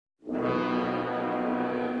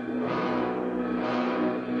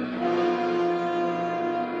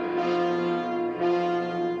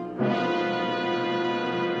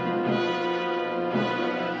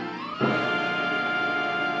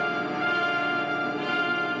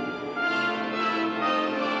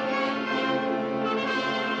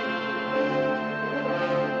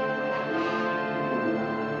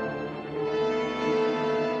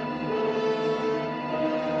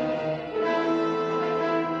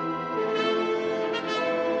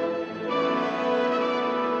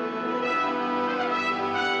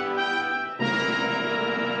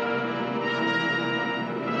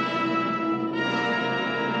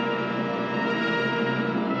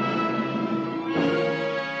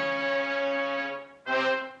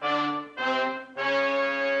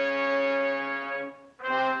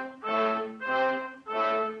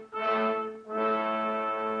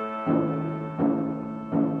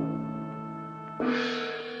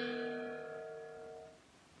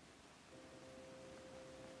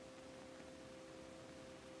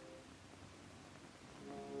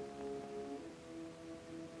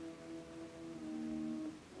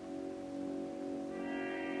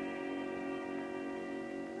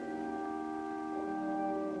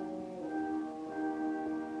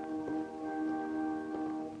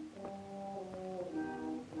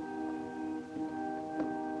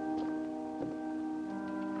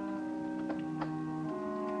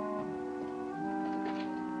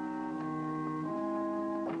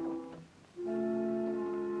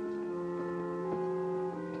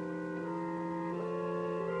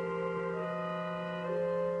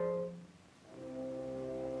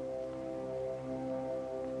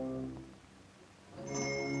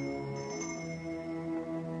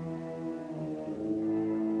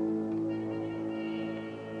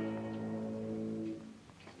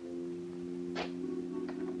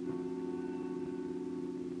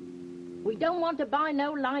We don't want to buy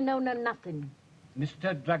no lino, no nothing.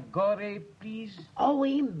 Mr. Dragore, please. Oh,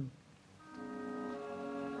 him.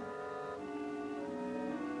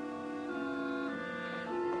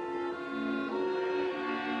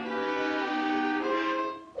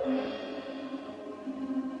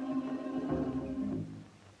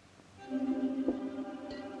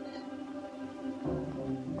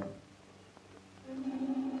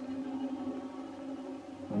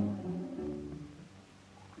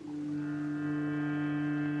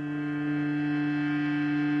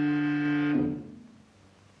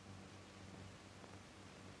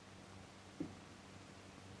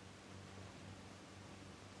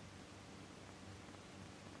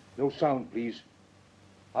 No sound, please.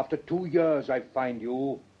 After 2 years I find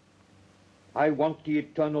you. I want the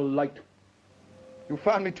eternal light. You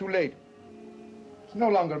found me too late. It's no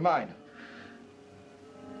longer mine.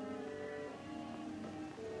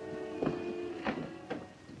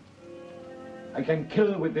 I can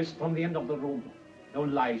kill with this from the end of the room. No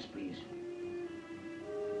lies, please.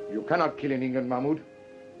 You cannot kill in England, Mahmoud.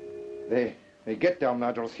 They get their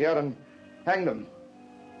murderers here and hang them.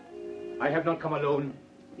 I have not come alone.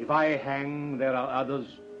 If I hang, there are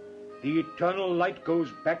others. The eternal light goes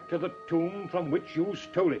back to the tomb from which you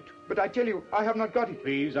stole it. But I tell you, I have not got it.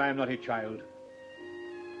 Please, I am not a child.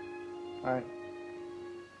 I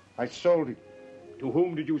sold it. To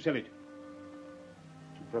whom did you sell it?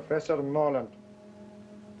 To Professor Morland.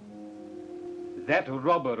 That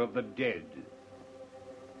robber of the dead.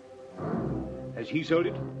 Has he sold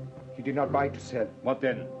it? He did not buy to sell. What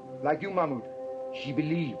then? Like you, Mahmoud. He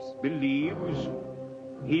believes. Believes?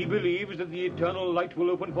 He believes that the eternal light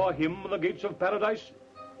will open for him the gates of paradise?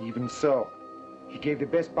 Even so. He gave the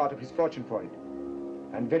best part of his fortune for it.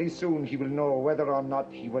 And very soon he will know whether or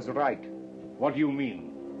not he was right. What do you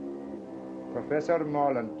mean? Professor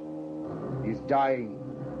Morland is dying.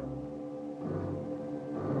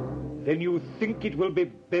 Then you think it will be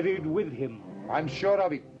buried with him? I'm sure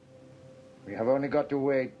of it. We have only got to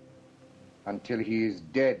wait until he is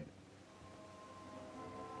dead.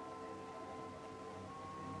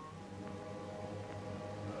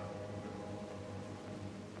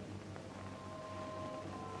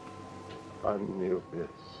 I knew this.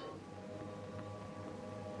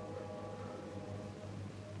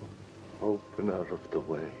 Open out of the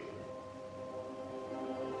way.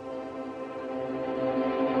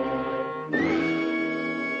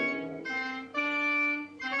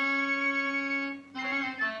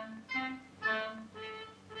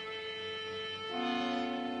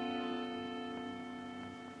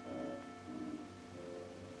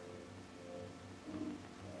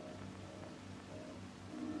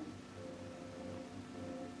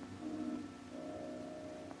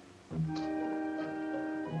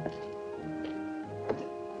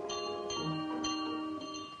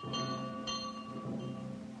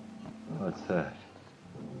 What's that?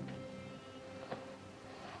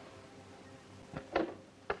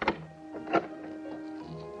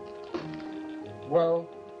 Well,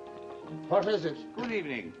 what is it? Good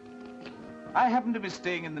evening. I happen to be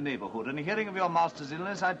staying in the neighborhood, and hearing of your master's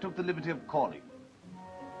illness, I took the liberty of calling.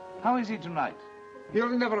 How is he tonight?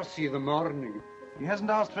 He'll never see the morning. He hasn't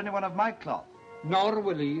asked for anyone of my cloth. Nor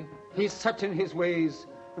will he. He's set in his ways,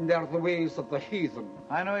 and they're the ways of the heathen.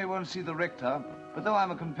 I know he won't see the rector, but though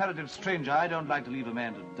I'm a comparative stranger, I don't like to leave a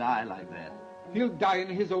man to die like that. He'll die in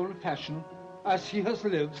his own fashion, as he has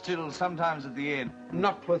lived. Still, sometimes at the end.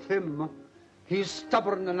 Not with him. He's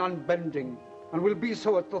stubborn and unbending, and will be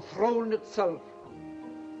so at the throne itself.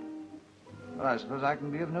 Well, I suppose I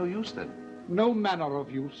can be of no use then. No manner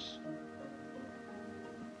of use.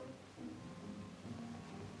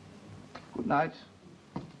 Good night.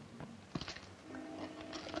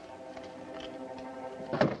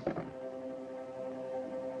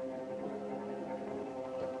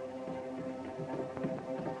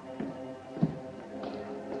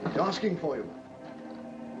 He's asking for you.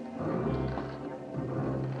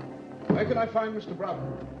 Where can I find Mr. Brother?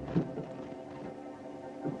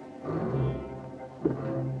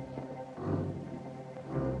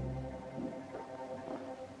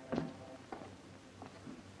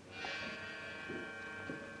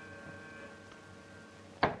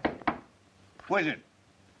 Who is it?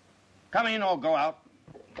 Come in or go out.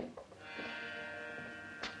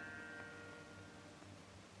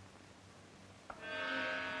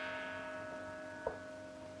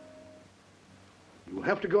 You'll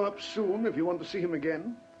have to go up soon if you want to see him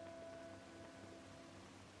again.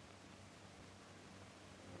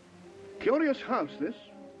 Curious house, this.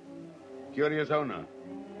 Curious owner.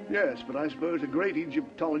 Yes, but I suppose a great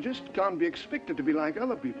Egyptologist can't be expected to be like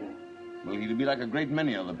other people. Well, he'll be like a great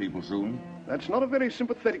many other people soon. That's not a very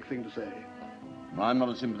sympathetic thing to say. I'm not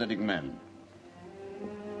a sympathetic man.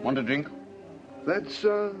 Want a drink? That's,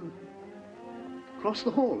 across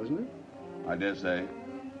the hall, isn't it? I dare say.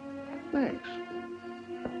 Thanks.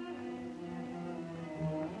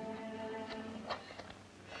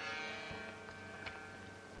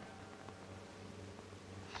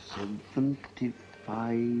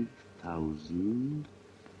 $75,000.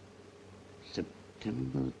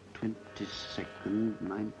 September 22nd,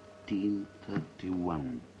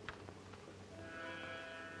 1931.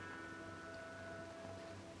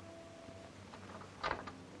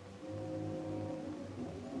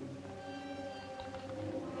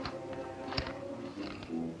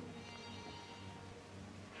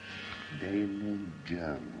 Daily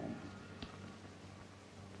Journal.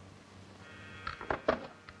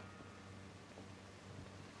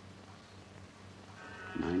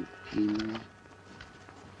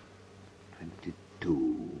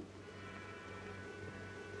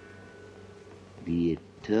 The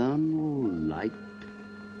eternal light,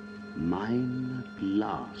 mine at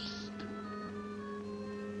last.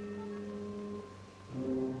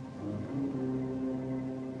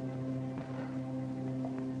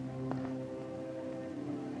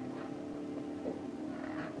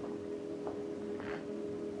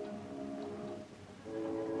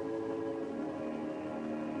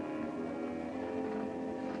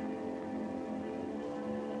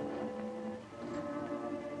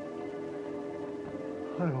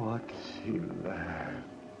 What's he like?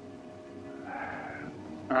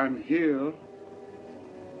 I'm here.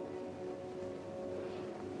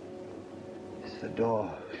 Is the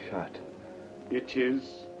door shut? It is.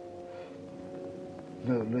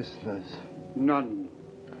 No listeners? None.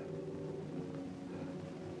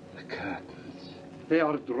 The curtains? They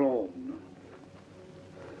are drawn.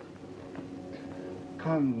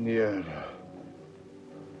 Come nearer.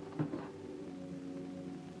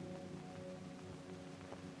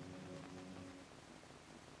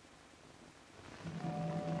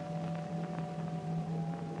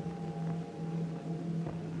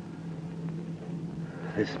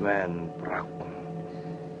 This man, Brown.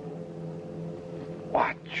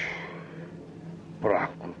 Watch.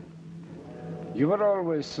 Brown. You were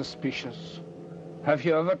always suspicious. Have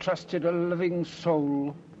you ever trusted a living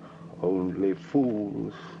soul? Only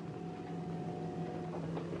fools.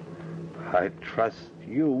 I trust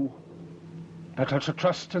you. Better to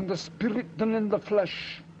trust in the spirit than in the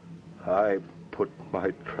flesh. I put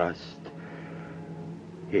my trust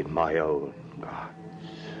in my own gods.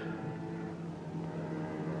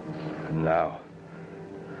 And now,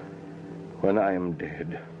 when I am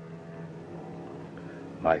dead,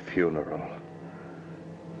 my funeral,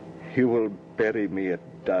 you will bury me at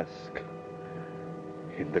dusk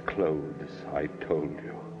in the clothes I told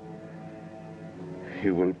you.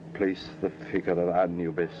 You will place the figure of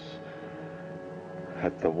Anubis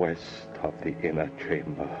at the west of the inner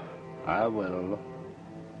chamber. I will.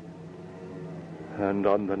 And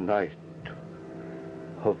on the night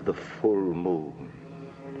of the full moon,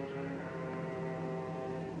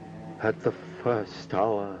 at the first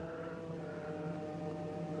hour,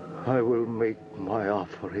 I will make my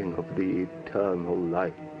offering of the eternal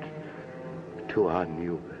light to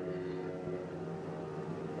Anubis,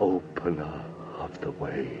 opener of the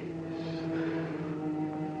ways.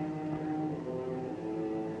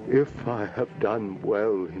 If I have done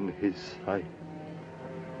well in his sight,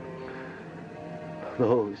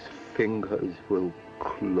 those fingers will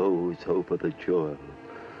close over the jewel,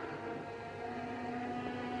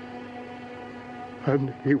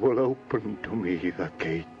 and he will open to me the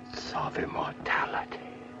gates of immortality.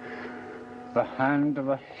 The hand of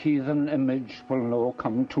a heathen image will now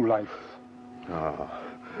come to life. Ah,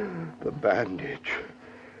 the bandage.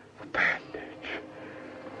 The bandage.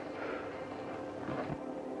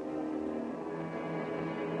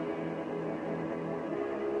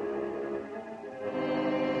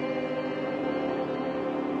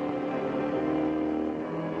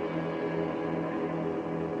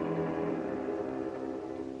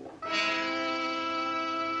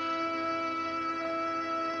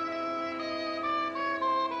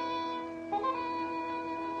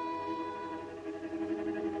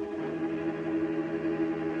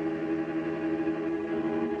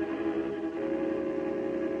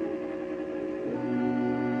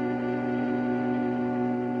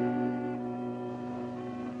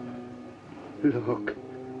 Look.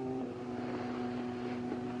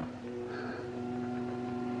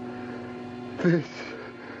 This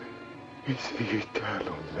is the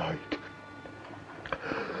eternal light.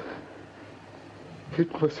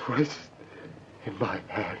 It must rest in my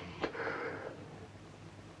hand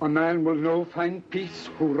A man will no find peace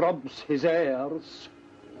who robs his heirs.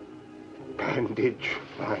 Bandage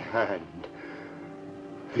my hand.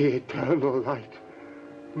 The eternal light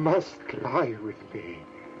must lie with me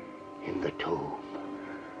in the tomb.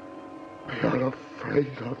 You're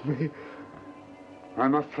afraid of me?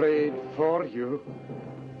 I'm afraid for you.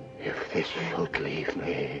 If this should leave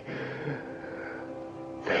me,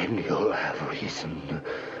 then you'll have reason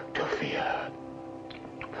to fear.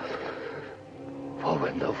 For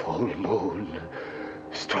when the full moon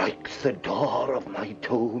strikes the door of my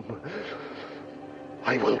tomb,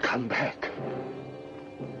 I will come back.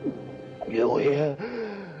 You hear?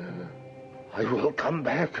 I will come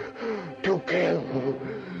back to kill.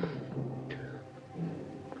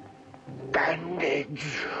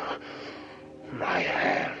 Bandage my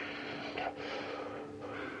hand.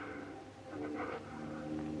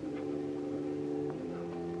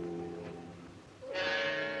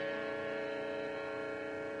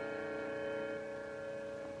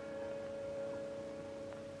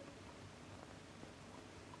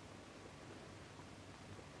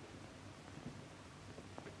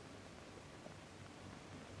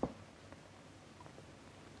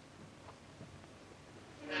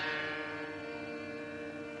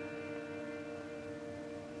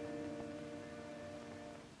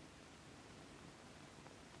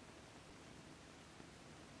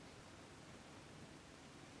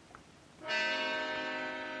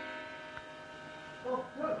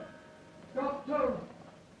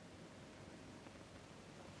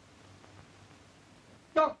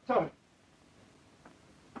 Doctor!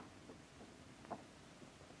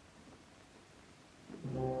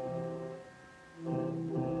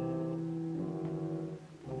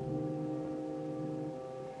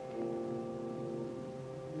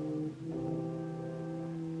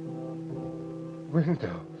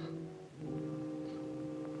 Window.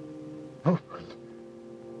 Open.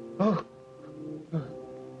 Oh.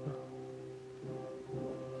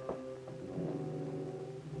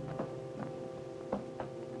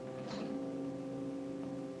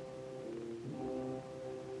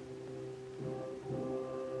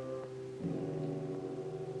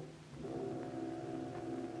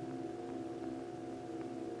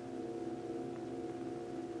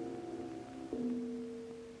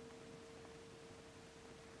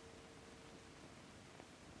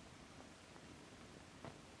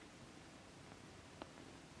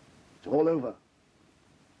 It's all over.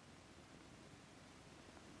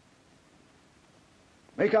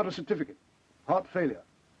 Make out a certificate. Heart failure.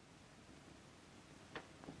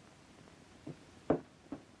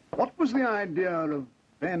 What was the idea of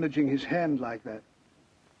bandaging his hand like that?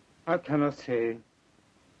 I cannot say.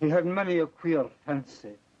 He had many a queer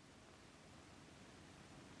fancy.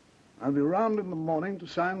 I'll be round in the morning to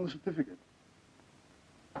sign the certificate.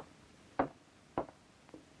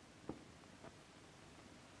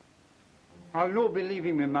 I'll no be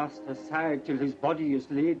leaving my master's side till his body is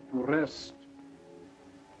laid to rest.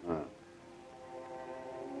 Ah.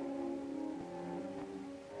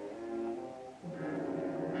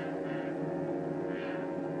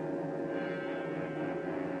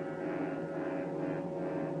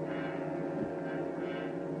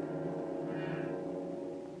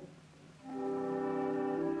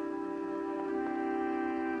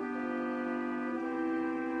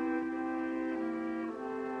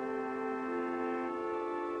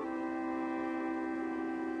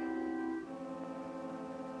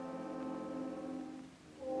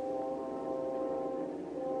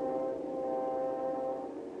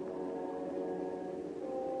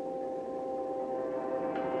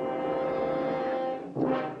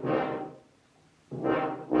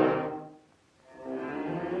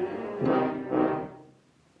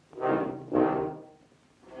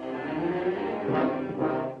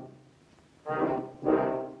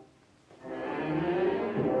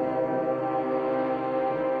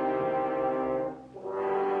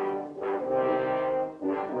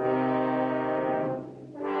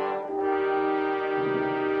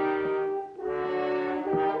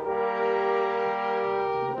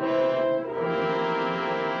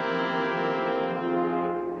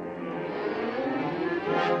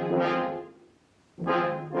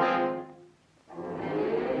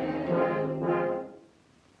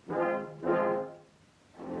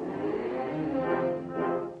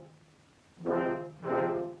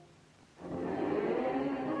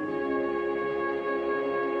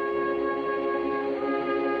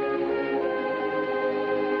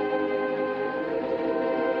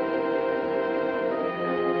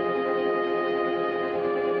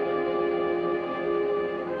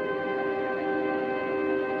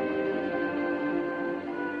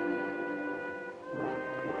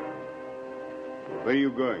 Where are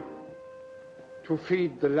you going? To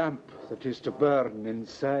feed the lamp that is to burn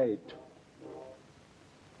inside.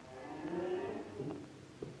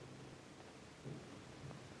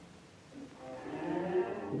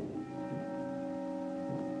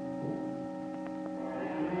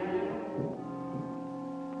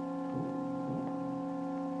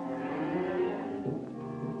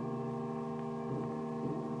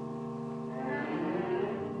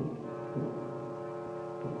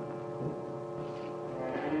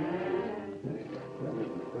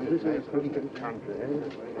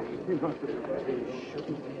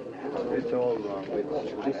 It's all wrong.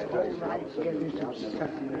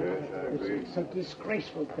 It's a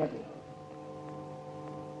disgraceful devil.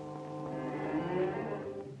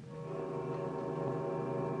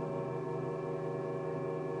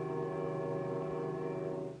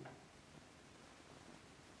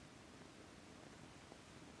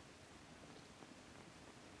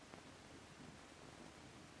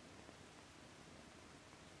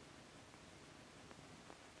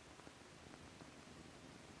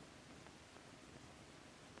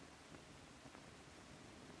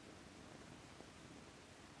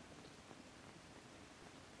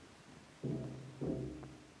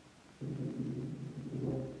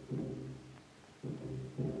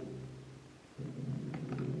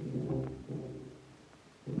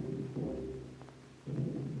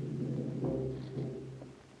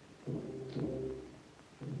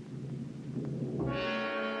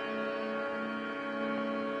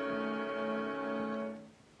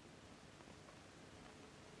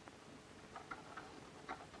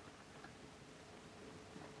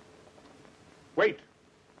 Wait!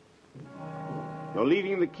 You're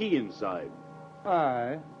leaving the key inside.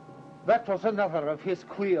 Aye, that was another of his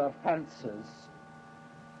queer fancies.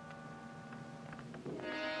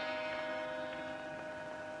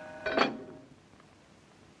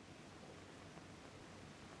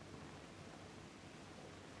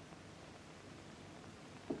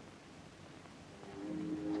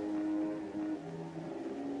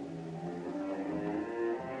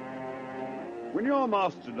 When your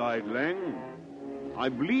master died, Lang, I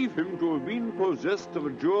believe him to have been possessed of a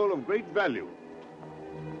jewel of great value.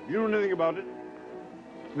 Do you know anything about it?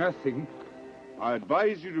 Nothing. I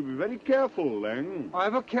advise you to be very careful, Lang. I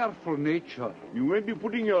have a careful nature. You may be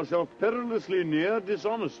putting yourself perilously near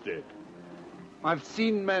dishonesty. I've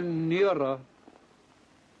seen men nearer.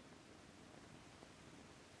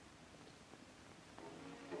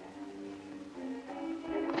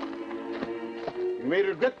 You may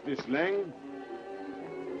regret this, Lang.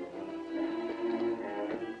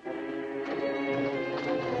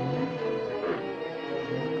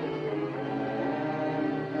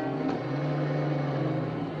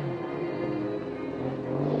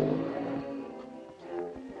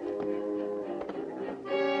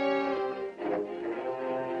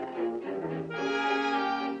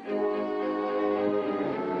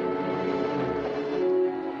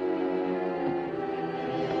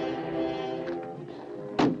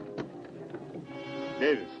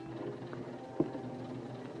 Davis,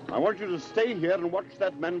 I want you to stay here and watch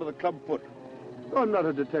that man with the club foot. I'm not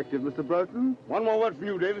a detective, Mr. Broughton. One more word from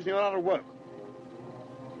you, Davis, and you're out of work.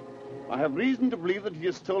 I have reason to believe that he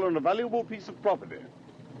has stolen a valuable piece of property.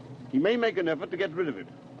 He may make an effort to get rid of it.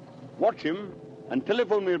 Watch him and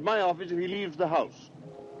telephone me at my office if he leaves the house.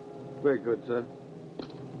 Very good, sir.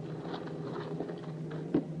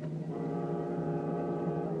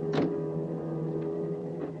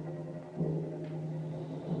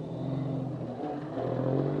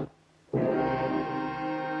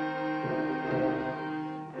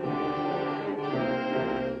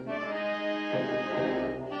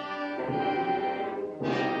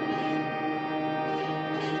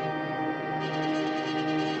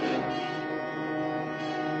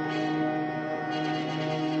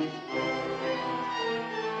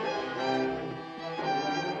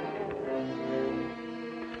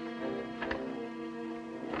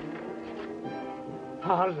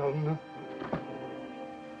 Harlan.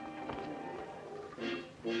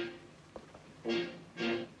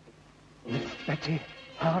 Miss Betty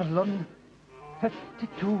Harlan,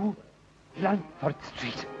 52 Langford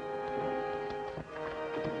Street.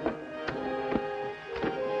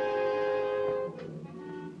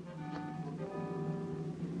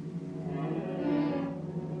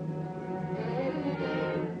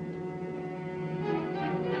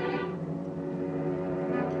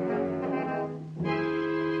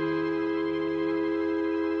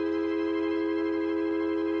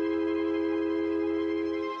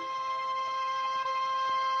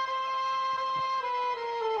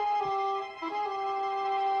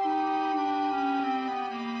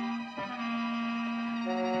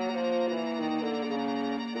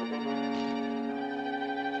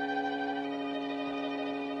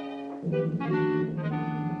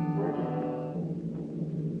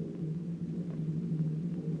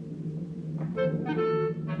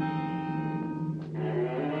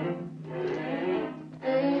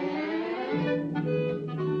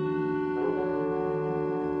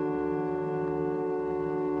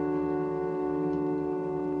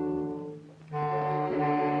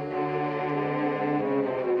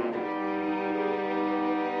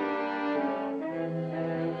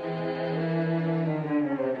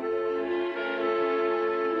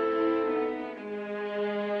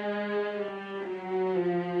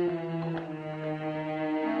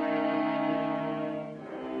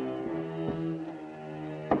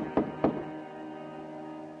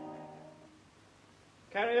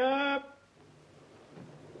 Carry up!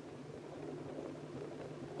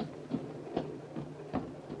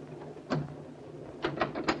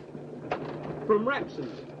 From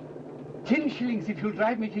Wrexham. 10 shillings if you'll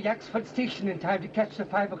drive me to Yaxford Station in time to catch the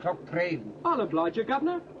 5 o'clock train. I'll oblige you,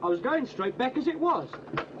 Governor. I was going straight back as it was.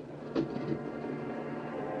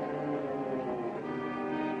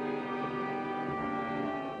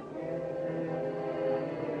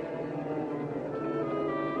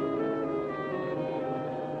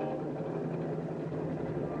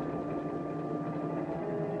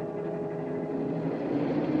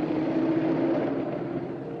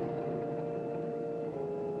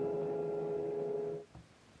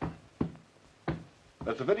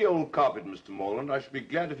 That's a very old carpet, Mr. Morland. I should be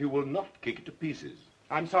glad if you will not kick it to pieces.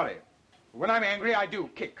 I'm sorry. When I'm angry, I do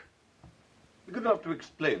kick. Be good enough to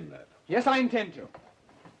explain that. Yes, I intend to.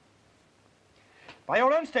 By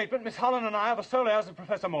your own statement, Miss Holland and I are the sole heirs of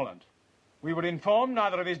Professor Morland. We were informed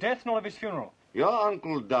neither of his death nor of his funeral. Your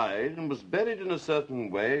uncle died and was buried in a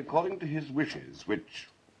certain way according to his wishes, which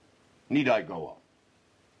need I go on?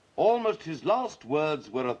 Almost his last words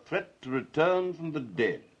were a threat to return from the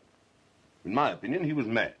dead. In my opinion, he was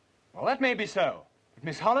mad. Well, that may be so. But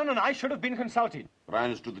Miss Holland and I should have been consulted. But I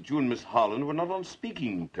understood that you and Miss Holland were not on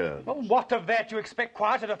speaking terms. Well, what of that? You expect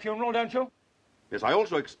quiet at a funeral, don't you? Yes, I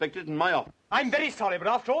also expect it in my office. I'm very sorry, but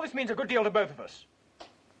after all, this means a good deal to both of us.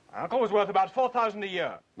 My uncle was worth about 4,000 a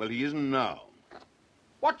year. Well, he isn't now.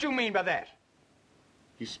 What do you mean by that?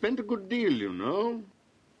 He spent a good deal, you know.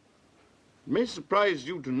 It may surprise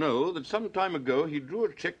you to know that some time ago he drew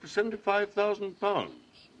a cheque for £75,000.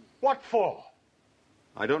 What for?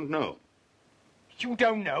 I don't know. You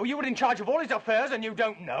don't know? You were in charge of all his affairs and you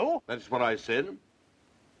don't know? That's what I said.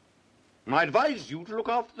 And I advise you to look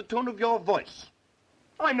after the tone of your voice.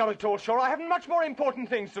 I'm not at all sure. I haven't much more important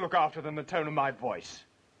things to look after than the tone of my voice.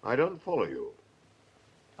 I don't follow you.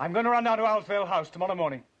 I'm going to run down to Owlsvale House tomorrow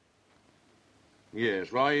morning.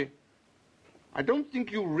 Yes, I don't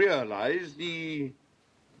think you realize the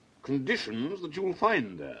conditions that you'll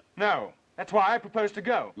find there. No. That's why I propose to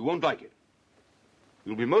go. You won't like it.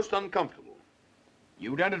 You'll be most uncomfortable.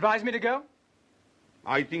 You don't advise me to go?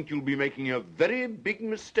 I think you'll be making a very big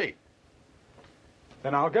mistake.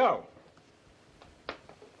 Then I'll go.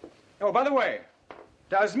 Oh, by the way,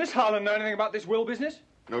 does Miss Harlan know anything about this will business?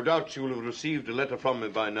 No doubt she will have received a letter from me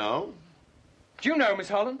by now. Do you know Miss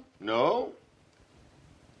Harlan? No.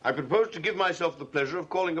 I propose to give myself the pleasure of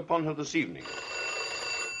calling upon her this evening.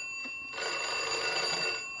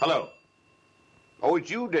 Hello. Oh,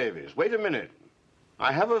 it's you, Davies. Wait a minute.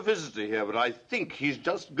 I have a visitor here, but I think he's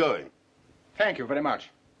just going. Thank you very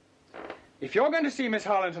much. If you're going to see Miss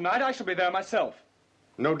Harlan tonight, I shall be there myself.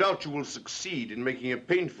 No doubt you will succeed in making a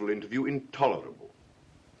painful interview intolerable.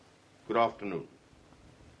 Good afternoon.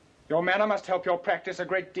 Your manner must help your practice a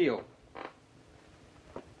great deal.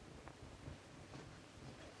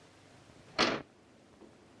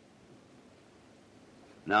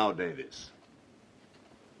 Now, Davies.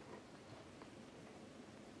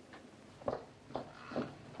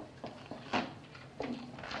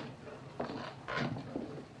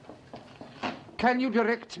 Can you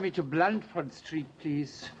direct me to Blandford Street,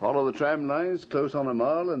 please? Follow the tram lines, close on a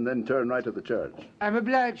mile, and then turn right at the church. I'm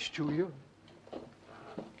obliged to you.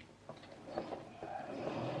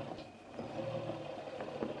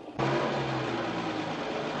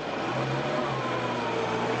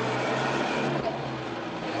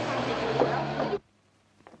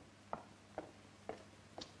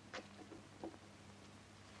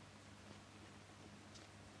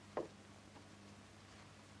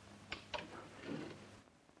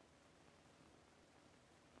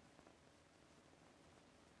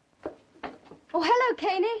 Oh, hello,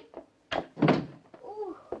 Caney.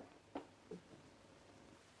 Ooh.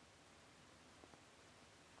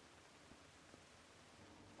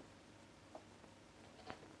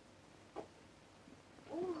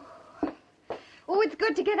 Oh, it's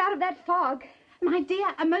good to get out of that fog. My dear,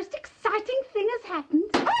 a most exciting thing has happened.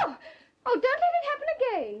 Oh, Oh, don't let it happen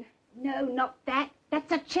again. No, not that.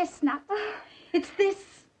 That's a chestnut. It's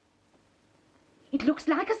this. It looks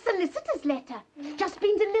like a solicitor's letter. Just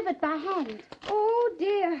been delivered by hand. Oh,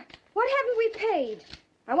 dear. What haven't we paid?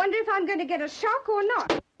 I wonder if I'm going to get a shock or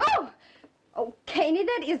not. Oh! Oh, Caney,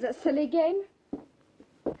 that is a silly game.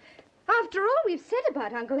 After all we've said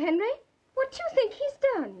about Uncle Henry, what do you think he's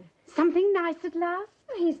done? Something nice at last?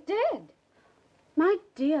 He's dead. My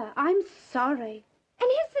dear, I'm sorry. And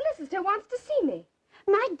his solicitor wants to see me.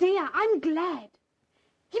 My dear, I'm glad.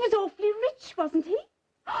 He was awfully rich, wasn't he?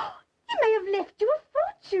 He may have left you a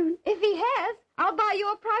fortune. If he has, I'll buy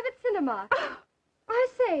you a private cinema. Oh. I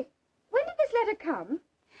say, when did this letter come?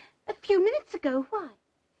 A few minutes ago. Why?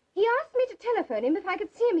 He asked me to telephone him if I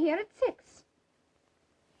could see him here at 6.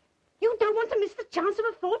 You don't want to miss the chance of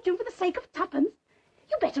a fortune for the sake of tuppence.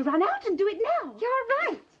 You better run out and do it now. You're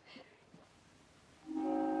right.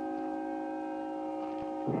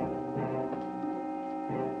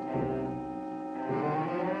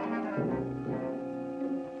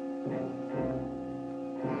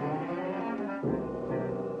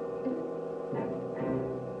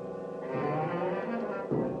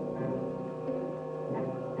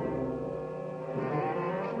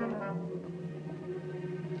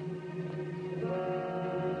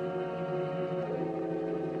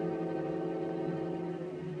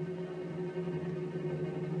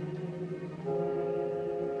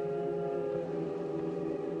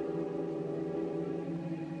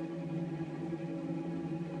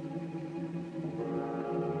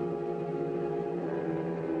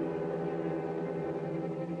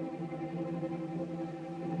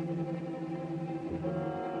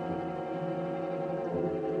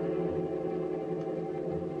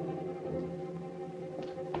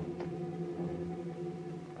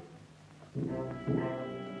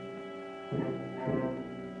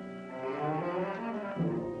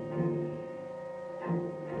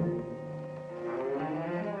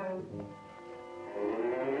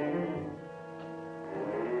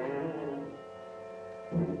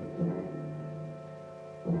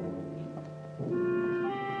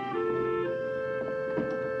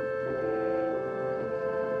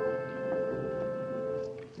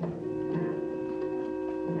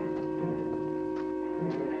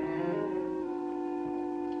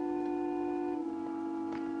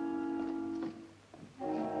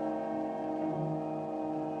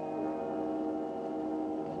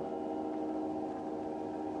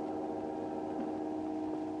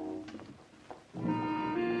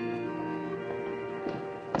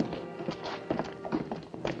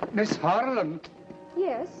 Miss Harlan.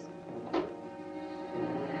 Yes?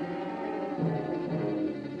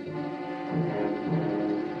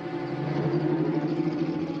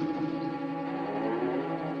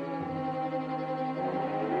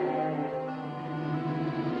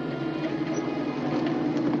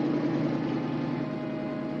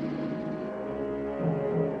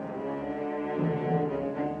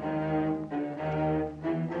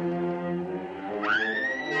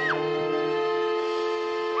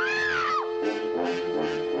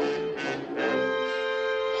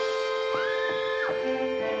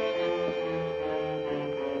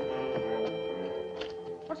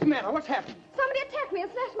 What's the matter? What's happened? Somebody attacked me and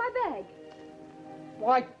snatched my bag.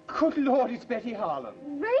 Why, good Lord, it's Betty Harlan.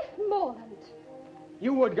 Rafe Morland.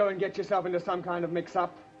 You would go and get yourself into some kind of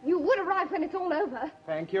mix-up. You would arrive when it's all over.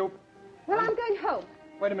 Thank you. Well, I'm going home.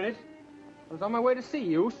 Wait a minute. I was on my way to see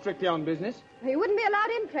you, strictly on business. You wouldn't be allowed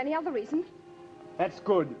in for any other reason. That's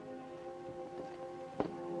good.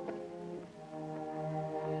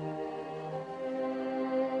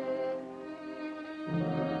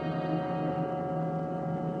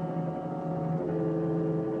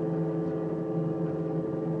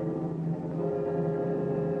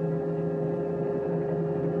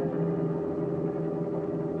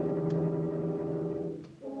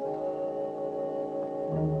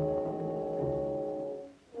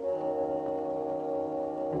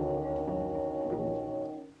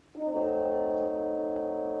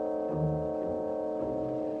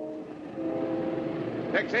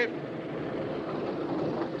 Taxi.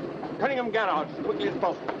 Cunningham Garage, as quickly as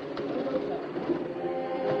possible.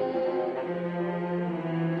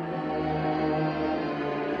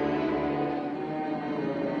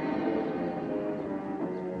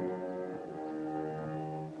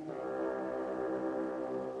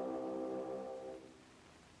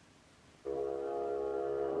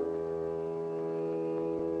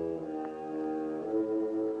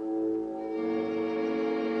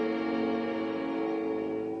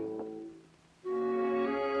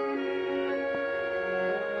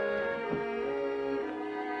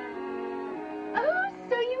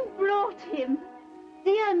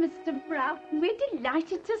 Mr. Broughton. We're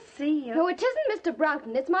delighted to see you. No, it isn't Mr.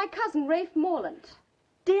 Broughton. It's my cousin, Rafe Morland.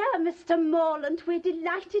 Dear Mr. Morland, we're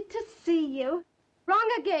delighted to see you. Wrong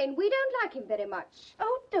again. We don't like him very much.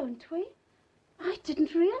 Oh, don't we? I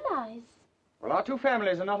didn't realize. Well, our two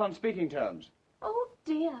families are not on speaking terms. Oh,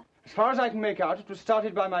 dear. As far as I can make out, it was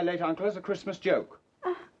started by my late uncle as a Christmas joke.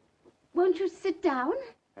 Won't you sit down?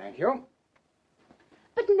 Thank you.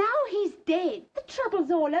 But now he's dead. The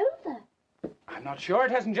trouble's all over. I'm not sure.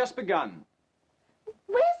 It hasn't just begun.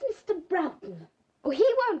 Where's Mr. Broughton? Oh, he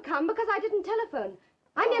won't come because I didn't telephone.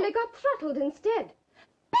 I nearly got throttled instead.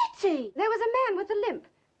 Betty! There was a man with a limp.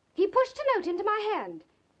 He pushed a note into my hand.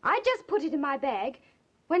 I just put it in my bag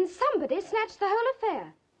when somebody snatched the whole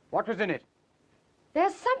affair. What was in it?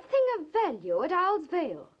 There's something of value at Owl's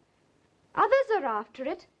Vale. Others are after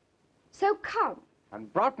it, so come.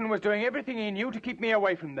 And Broughton was doing everything he knew to keep me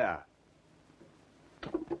away from there.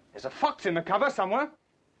 There's a fox in the cover somewhere.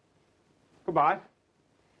 Goodbye.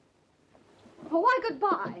 Oh, why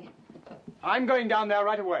goodbye? I'm going down there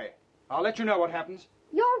right away. I'll let you know what happens.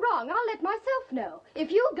 You're wrong. I'll let myself know.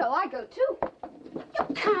 If you go, I go too.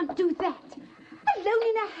 You can't do that. Alone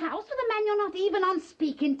in a house with a man you're not even on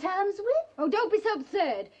speaking terms with? Oh, don't be so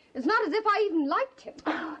absurd. It's not as if I even liked him.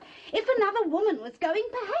 Oh, if another woman was going,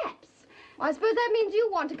 perhaps. I suppose that means you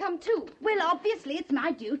want to come too. Well, obviously, it's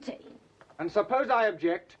my duty. And suppose I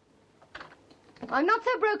object? I'm not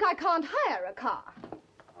so broke I can't hire a car.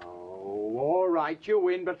 Oh, all right, you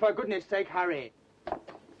win, but for goodness sake, hurry.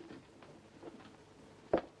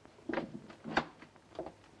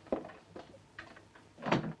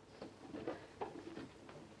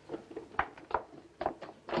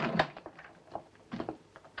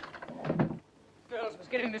 Girls, must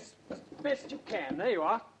get in this as best you can. There you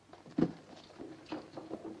are.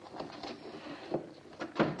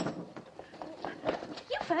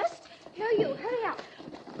 You first. No, you. Hurry up.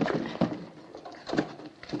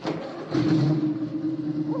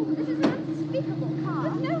 Oh, this is an unspeakable car.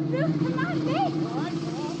 There's no room for my leg.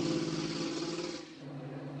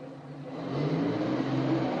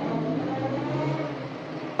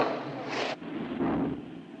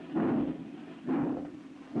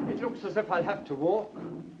 It looks as if I'll have to walk.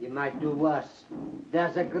 You might do worse.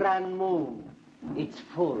 There's a grand moon. It's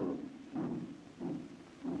full.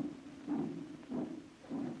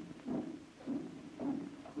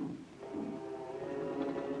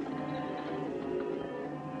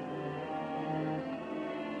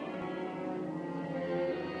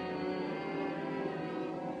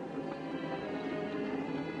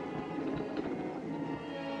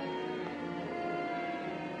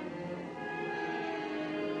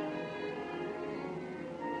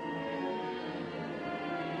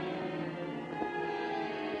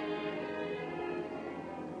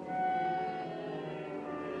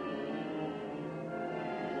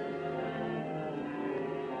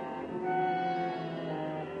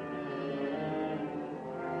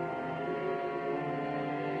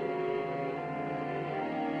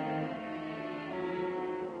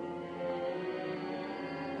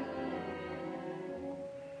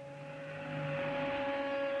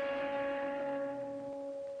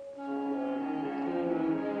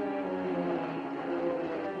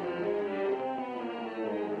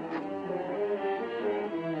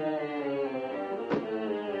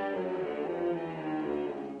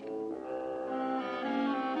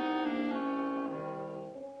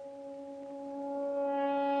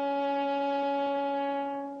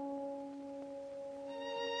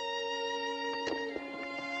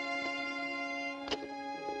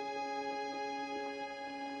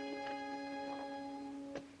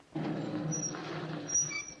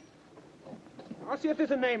 I'll see if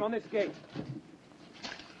there's a name on this gate.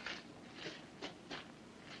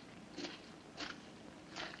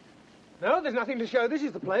 No, there's nothing to show. This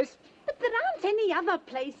is the place. But there aren't any other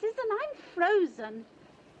places, and I'm frozen.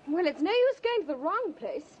 Well, it's no use going to the wrong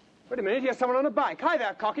place. Wait a minute, here's someone on a bike. Hi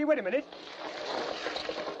there, Cocky. Wait a minute.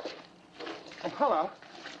 Oh, hello.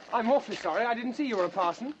 I'm awfully sorry. I didn't see you were a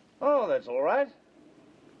parson. Oh, that's all right.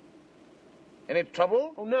 Any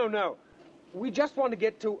trouble? Oh, no, no. We just want to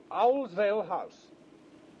get to Owl's Vale House.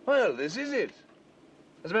 Well, this is it.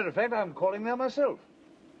 As a matter of fact, I'm calling there myself.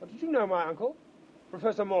 But did you know my uncle,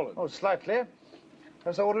 Professor Morland? Oh, slightly.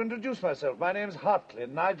 Perhaps I ought to introduce myself. My name's Hartley,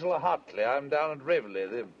 Nigel Hartley. I'm down at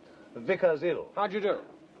Raveley. The vicar's ill. How do you do?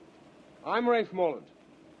 I'm Rafe Morland.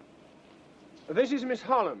 This is Miss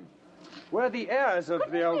Harlem. We're the heirs of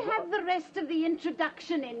the old... Couldn't we have the rest of the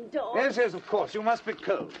introduction indoors? Yes, yes, of course. You must be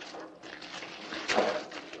cold.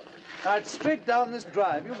 Now, it's straight down this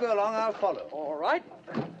drive. You go along, I'll follow. All right.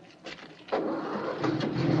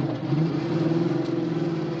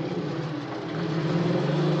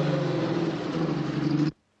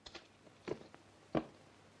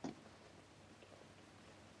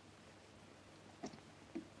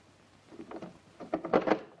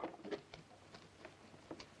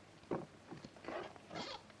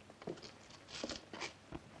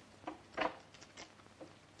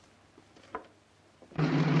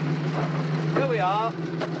 are.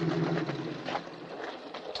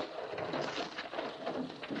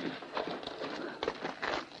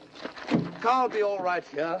 Car will be all right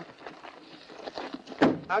here.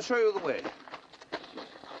 I'll show you the way.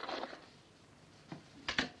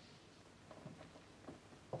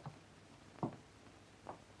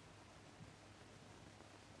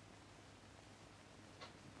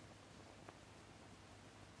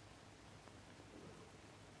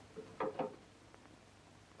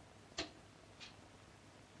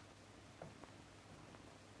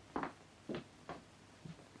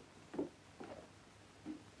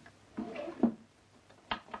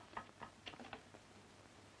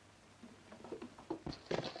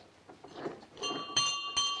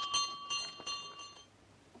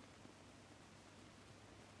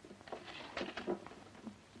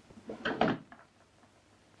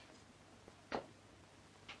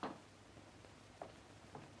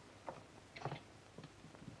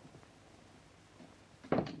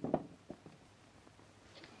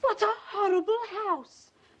 What a horrible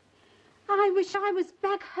house. I wish I was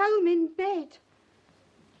back home in bed.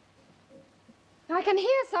 I can hear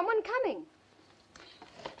someone coming.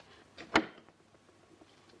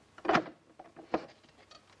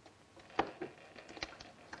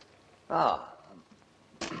 Ah.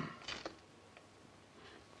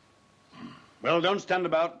 Well, don't stand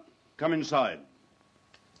about. Come inside.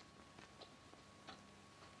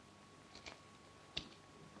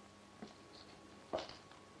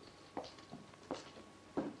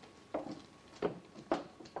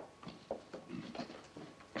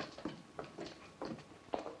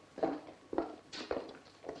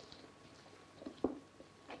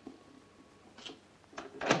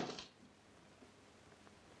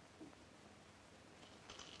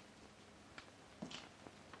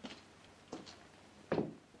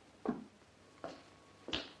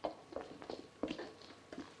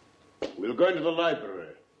 We'll go into the library.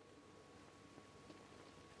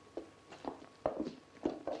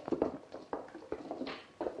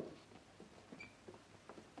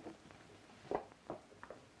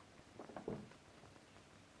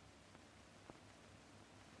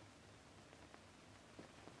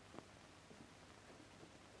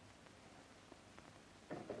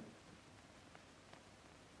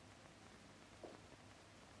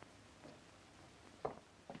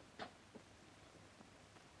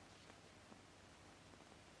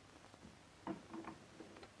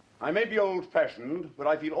 I may be old-fashioned, but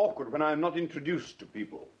I feel awkward when I'm not introduced to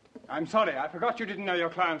people. I'm sorry, I forgot you didn't know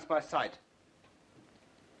your clients by sight.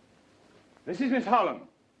 This is Miss Holland.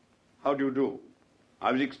 How do you do?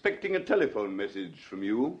 I was expecting a telephone message from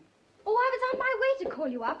you. Oh, I was on my way to call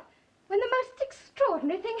you up when the most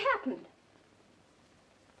extraordinary thing happened.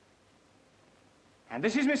 And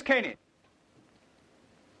this is Miss Caney.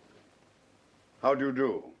 How do you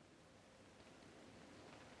do?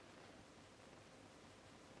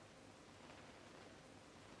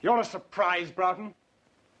 You're a surprise, Broughton.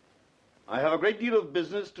 I have a great deal of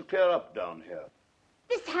business to clear up down here.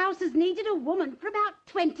 This house has needed a woman for about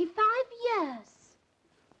 25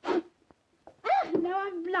 years. Now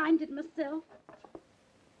I've blinded myself.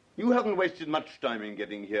 You haven't wasted much time in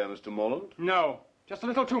getting here, Mr. Morland. No, just a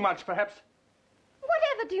little too much, perhaps.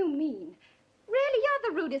 Whatever do you mean? Really,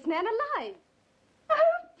 you're the rudest man alive.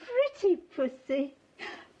 Oh, pretty pussy.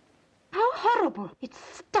 How horrible. It's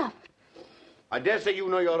stuffed. I dare say you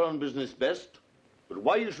know your own business best, but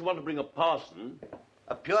why you should want to bring a parson...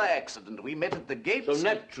 A pure accident. We met at the gates. So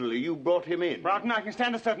naturally you brought him in. Broughton, I can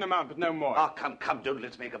stand a certain amount, but no more. Oh, come, don't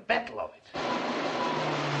let's make a battle of it.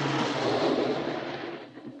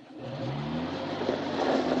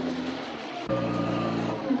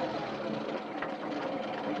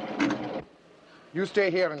 You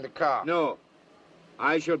stay here in the car. No.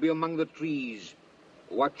 I shall be among the trees,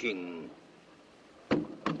 watching.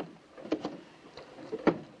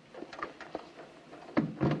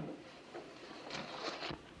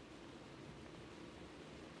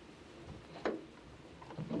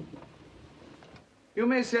 You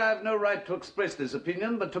may say I've no right to express this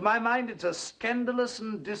opinion, but to my mind it's a scandalous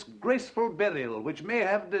and disgraceful burial which may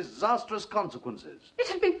have disastrous consequences.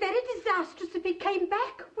 It'd be very disastrous if he came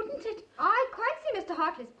back, wouldn't it? I quite see Mr.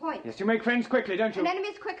 Hartley's point. Yes, you make friends quickly, don't you? And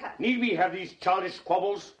enemies quicker. Need we have these childish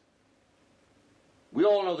squabbles? We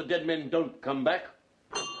all know the dead men don't come back.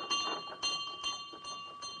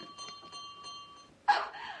 Oh,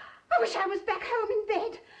 I wish I was back home in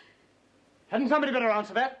bed. Hadn't somebody better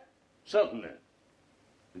answer that? Certainly.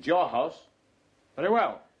 It's your house. Very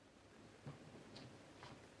well.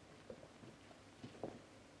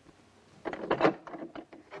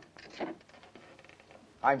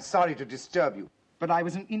 I'm sorry to disturb you, but I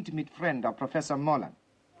was an intimate friend of Professor Mullen.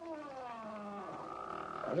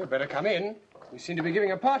 Well, you'd better come in. We seem to be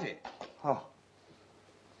giving a party. Oh.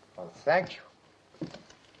 Well, thank you.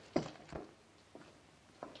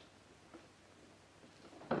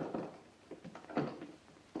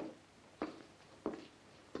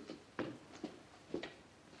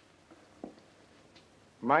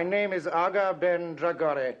 My name is Aga Ben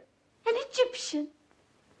Dragore. An Egyptian?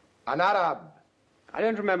 An Arab. I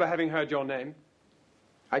don't remember having heard your name.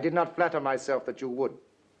 I did not flatter myself that you would.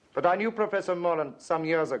 But I knew Professor Moreland some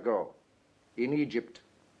years ago in Egypt.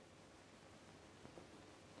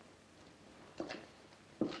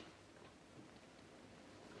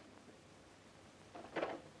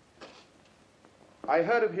 I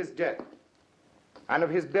heard of his death and of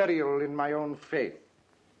his burial in my own faith.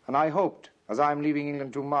 And I hoped, as I am leaving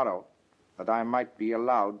England tomorrow, that I might be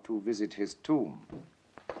allowed to visit his tomb.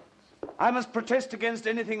 I must protest against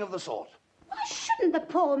anything of the sort. Why shouldn't the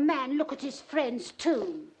poor man look at his friend's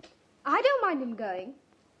tomb? I don't mind him going.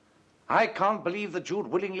 I can't believe that you'd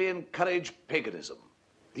willingly encourage paganism.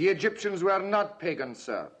 The Egyptians were not pagans,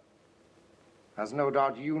 sir. As no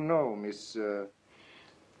doubt you know, Miss...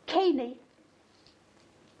 Caney,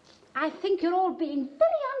 I think you're all being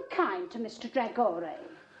very unkind to Mr. Dragore.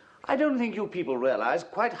 I don't think you people realize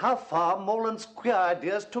quite how far Moreland's queer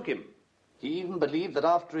ideas took him. He even believed that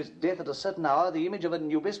after his death at a certain hour, the image of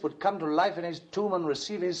Anubis would come to life in his tomb and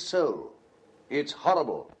receive his soul. It's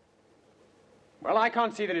horrible. Well, I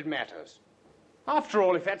can't see that it matters. After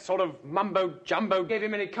all, if that sort of mumbo-jumbo gave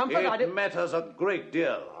him any comfort, It matters a great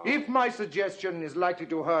deal. If my suggestion is likely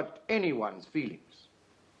to hurt anyone's feelings,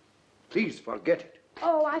 please forget it.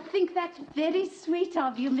 Oh, I think that's very sweet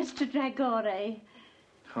of you, Mr. Dragore.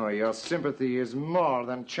 Oh, your sympathy is more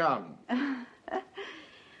than charming.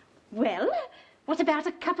 Well, what about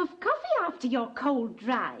a cup of coffee after your cold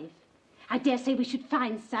drive? I dare say we should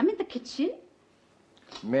find some in the kitchen.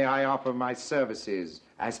 May I offer my services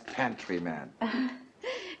as pantryman?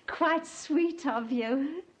 Quite sweet of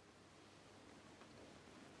you.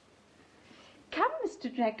 Come,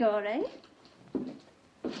 Mr. Dragore.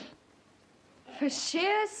 For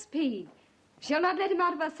sheer speed. She'll not let him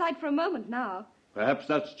out of her sight for a moment now. Perhaps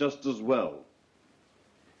that's just as well.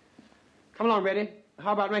 Come along, Betty.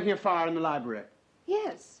 How about making a fire in the library?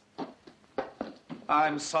 Yes.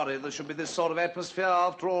 I'm sorry there should be this sort of atmosphere.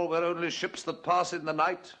 After all, we're only ships that pass in the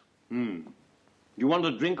night. You want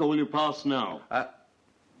a drink or will you pass now?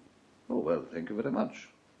 Oh, well, thank you very much.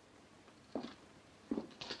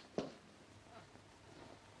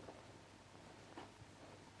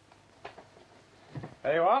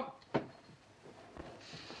 There you are.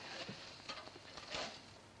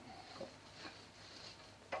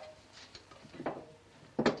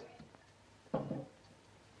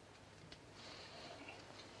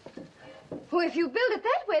 Well, if you build it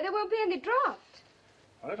that way, there won't be any draft.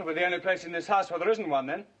 Well, it'll be the only place in this house where there isn't one,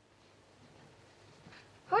 then.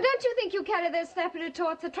 Oh, don't you think you carry those snappy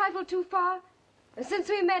retorts a trifle too far? Since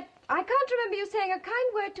we met, I can't remember you saying a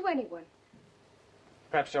kind word to anyone.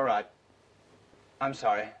 Perhaps you're right. I'm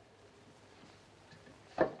sorry.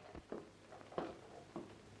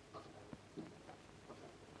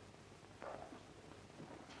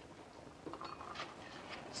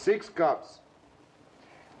 Six cups.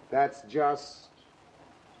 That's just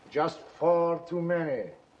 4 too many.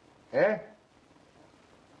 Eh?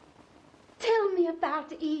 Tell me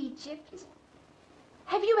about Egypt.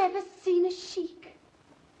 Have you ever seen a sheik?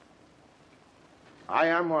 I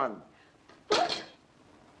am one. What?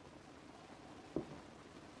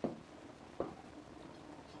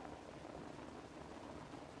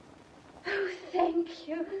 Oh, thank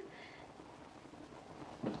you.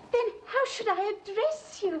 Then how should I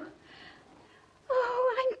address you?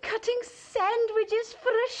 Oh, I'm cutting sandwiches for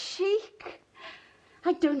a sheik.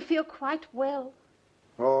 I don't feel quite well.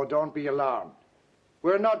 Oh, don't be alarmed.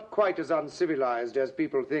 We're not quite as uncivilized as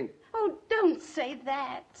people think. Oh, don't say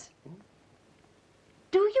that.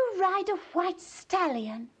 Do you ride a white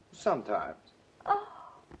stallion? Sometimes. Oh,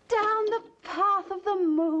 down the path of the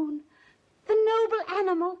moon, the noble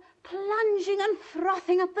animal plunging and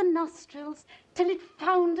frothing at the nostrils till it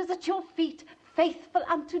founders at your feet, faithful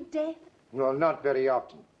unto death. Well, not very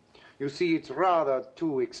often. You see, it's rather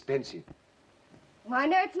too expensive. Well, I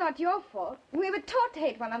know it's not your fault. We were taught to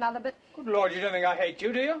hate one another, but... Good Lord, you don't think I hate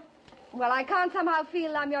you, do you? Well, I can't somehow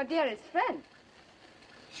feel I'm your dearest friend.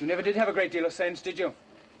 You never did have a great deal of sense, did you?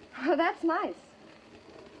 Oh, that's nice.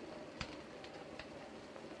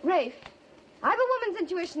 Rafe, I have a woman's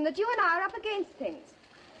intuition that you and I are up against things.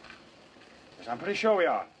 Yes, I'm pretty sure we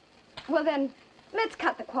are. Well, then, let's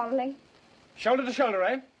cut the quarreling. Shoulder to shoulder,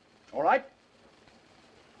 eh? All right.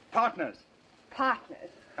 Partners. Partners.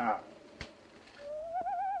 Ah.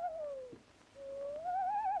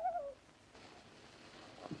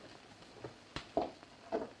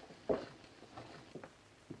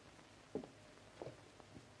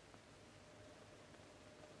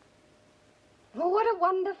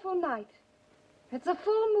 wonderful night. It's a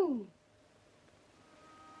full moon.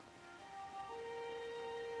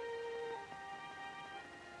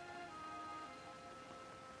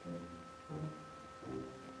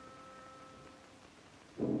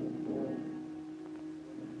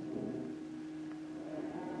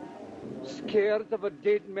 Scared of a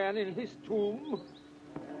dead man in his tomb?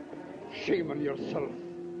 Shame on yourself.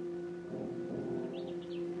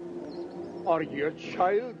 Are you a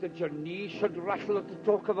child that your knees should rattle at the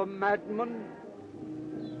talk of a madman?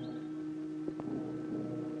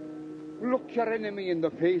 Look your enemy in the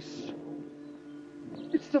face.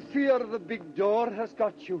 It's the fear of the big door has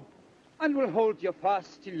got you, and will hold you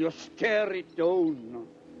fast till you stare it down.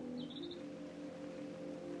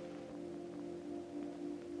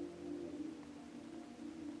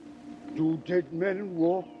 Do dead men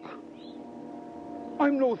walk?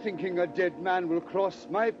 I'm no thinking a dead man will cross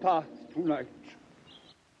my path tonight.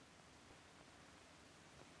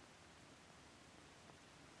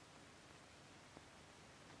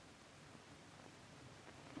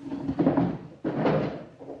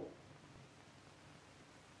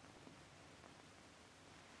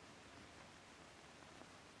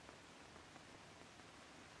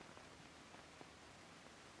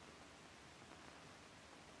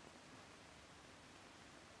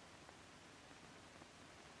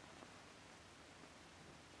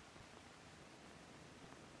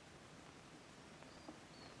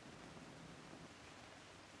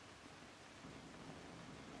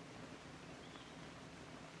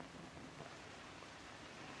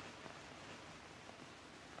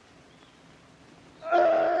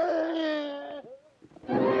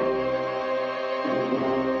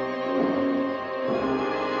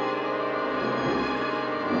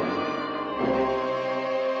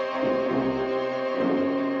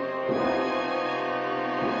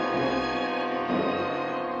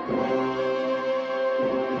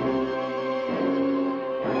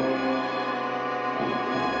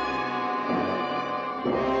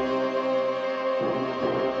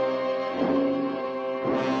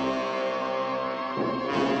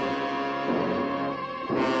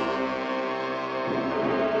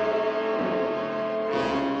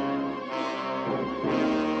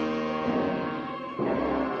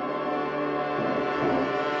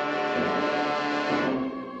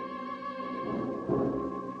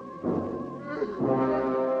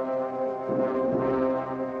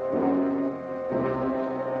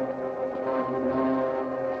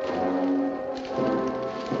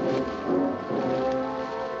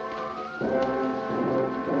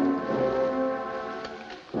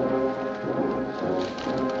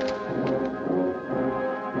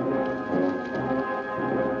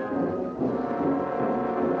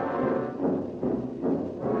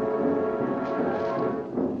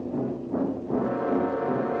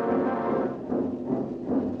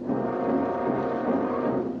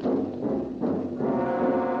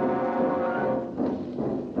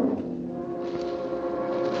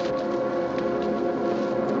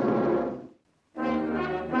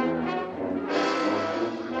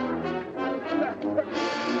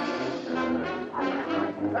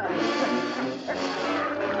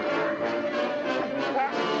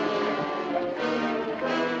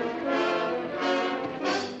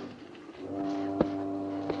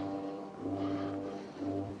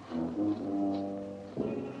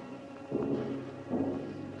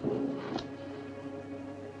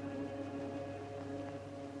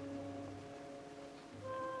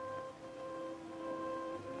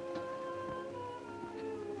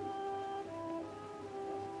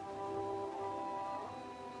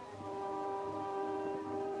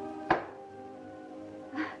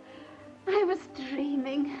 I was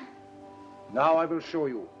dreaming. Now I will show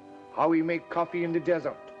you how we make coffee in the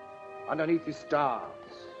desert, underneath the stars.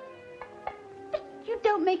 But you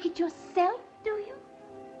don't make it yourself, do you?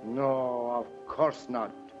 No, of course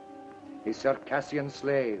not. A Circassian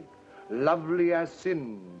slave, lovely as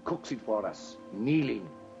sin, cooks it for us, kneeling.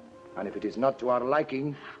 And if it is not to our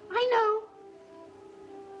liking... I know.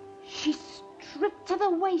 She's stripped to the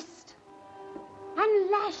waist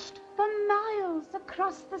and lashed for miles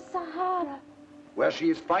across the Sahara. Where she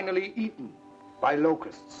is finally eaten by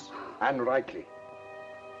locusts, and rightly.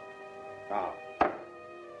 Now,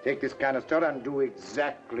 take this canister and do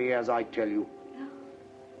exactly as I tell you.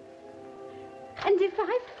 And if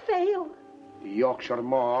I fail? The Yorkshire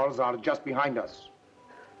moors are just behind us.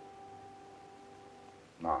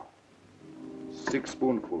 Now, 6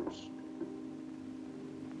 spoonfuls.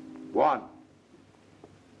 1.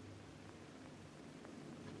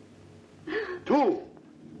 2.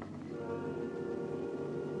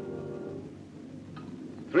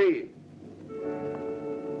 3.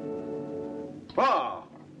 4.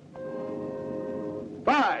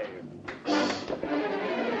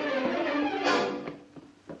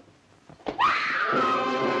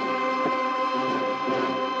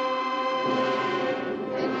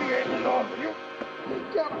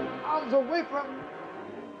 your arms away from...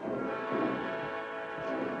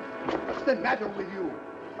 What's the matter with you?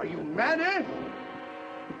 Are you mad, eh?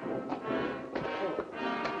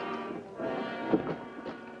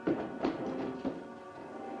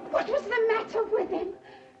 What was the matter with him?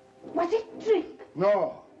 Was it drink?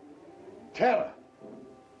 No. Terror.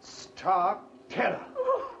 Stark terror.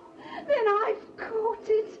 Oh, then I've caught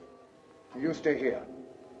it. You stay here.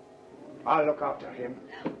 I'll look after him.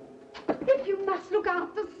 If you must look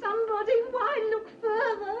after somebody, why look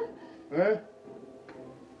further? Eh?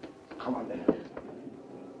 Come on, then.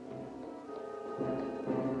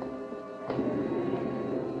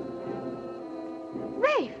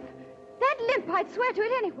 Rafe! That limp, I'd swear to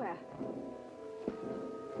it anywhere.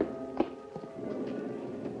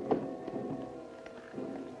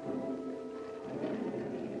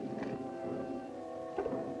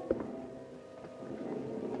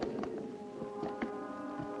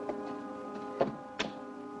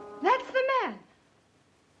 That's the man.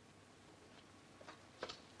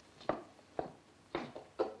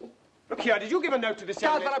 Look here, did you give a note to this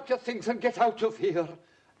young Gather up your things and get out of here.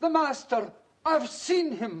 The master, I've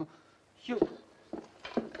seen him. You...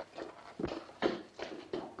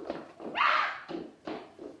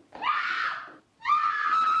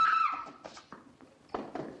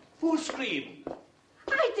 Who screamed?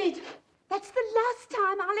 I did. That's the last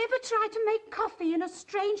time I'll ever try to make coffee in a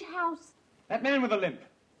strange house. That man with a limp.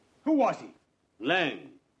 Who was he?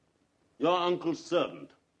 Lang, your uncle's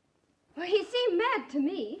servant. Well, he seemed mad to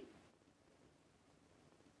me.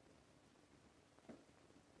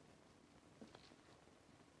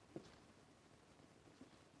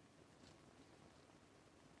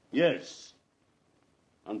 Yes,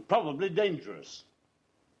 and probably dangerous.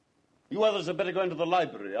 You others had better go into the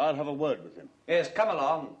library. I'll have a word with him. Yes, come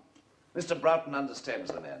along. Mr. Broughton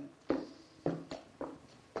understands the man.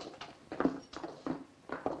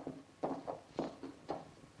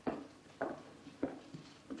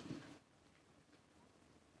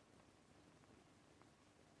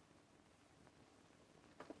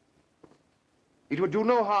 It would do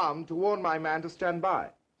no harm to warn my man to stand by.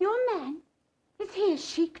 Your man? Is he a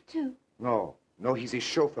sheik too? No, he's his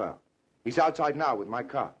chauffeur. He's outside now with my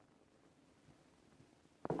car.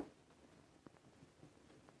 Oh,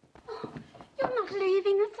 you're not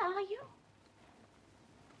leaving us, are you?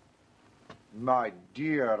 My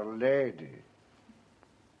dear lady.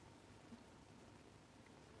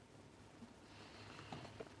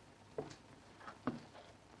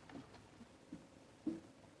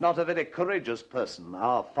 Not a very courageous person,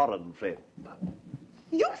 our foreign friend.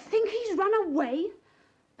 You think he's run away?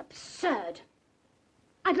 Absurd.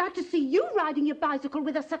 I'd like to see you riding your bicycle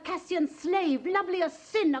with a Circassian slave, lovely as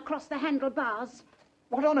sin, across the handlebars.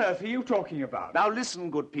 What on earth are you talking about? Now listen,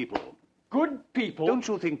 good people. Good people? Don't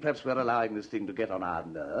you think perhaps we're allowing this thing to get on our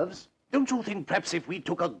nerves? Don't you think perhaps if we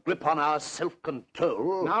took a grip on our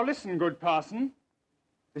self-control... Now listen, good parson.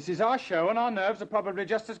 This is our show and our nerves are probably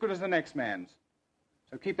just as good as the next man's.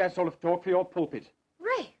 So keep that sort of talk for your pulpit.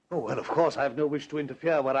 Ray! Oh, well, of course, I've no wish to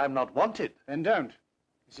interfere where I'm not wanted. Then don't.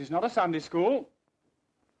 This is not a Sunday school.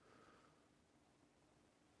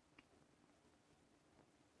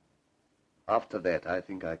 After that, I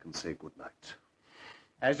think I can say good night.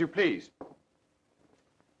 As you please.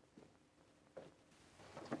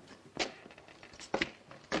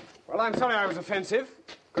 Well, I'm sorry I was offensive.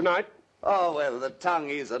 Good night. Oh, well, the tongue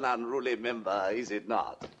is an unruly member, is it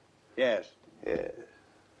not? Yes. Yes.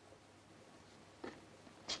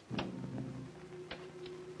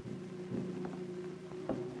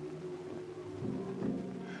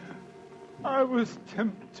 I was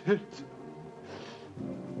tempted.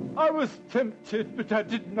 I was tempted, but I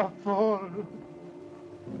did not fall.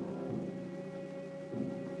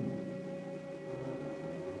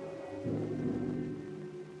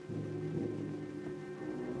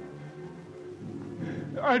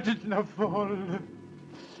 I did not fall.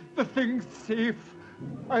 The thing's safe.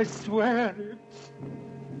 I swear it.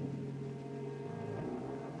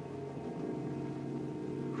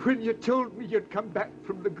 When you told me you'd come back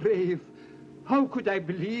from the grave, how could I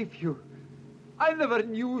believe you? I never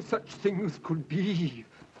knew such things could be.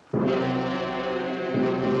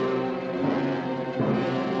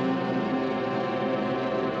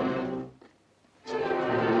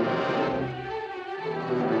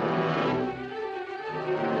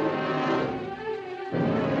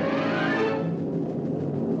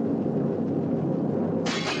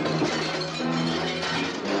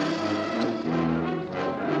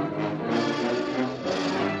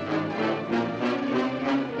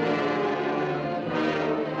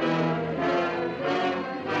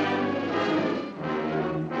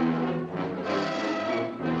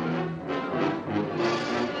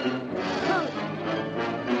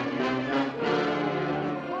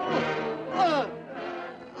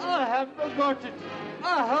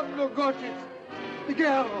 Ricardo got it. The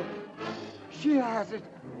girl. She has it.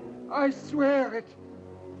 I swear it.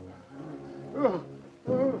 Oh,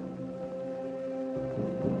 oh.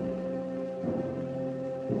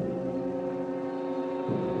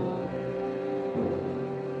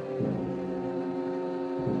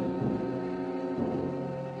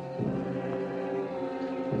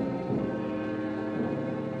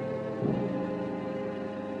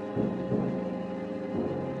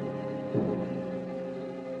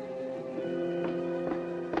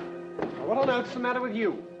 What on earth's the matter with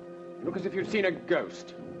you? You look as if you'd seen a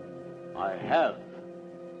ghost. I have.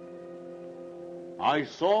 I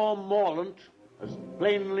saw Morland as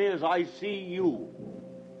plainly as I see you.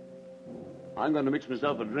 I'm going to mix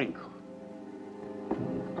myself a drink.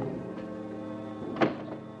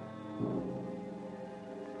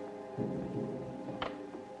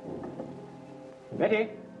 Betty,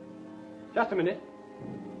 just a minute.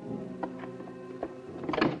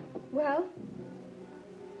 Well?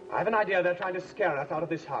 I have an idea they're trying to scare us out of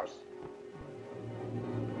this house.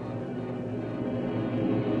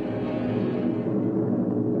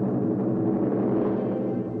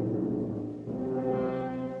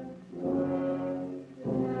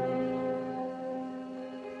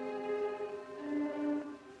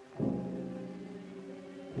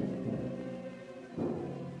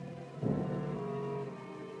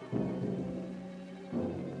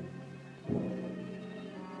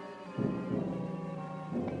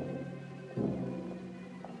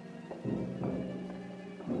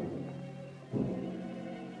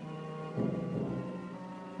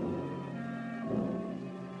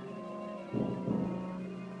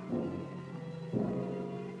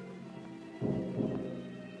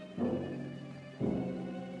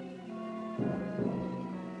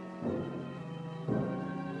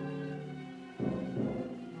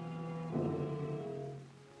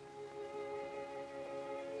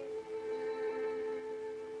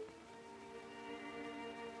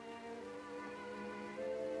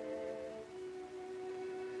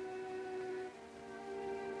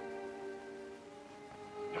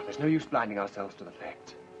 There's no use blinding ourselves to the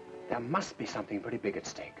facts. There must be something pretty big at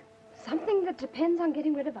stake. Something that depends on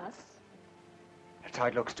getting rid of us? That's how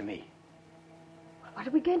it looks to me. What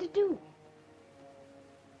are we going to do?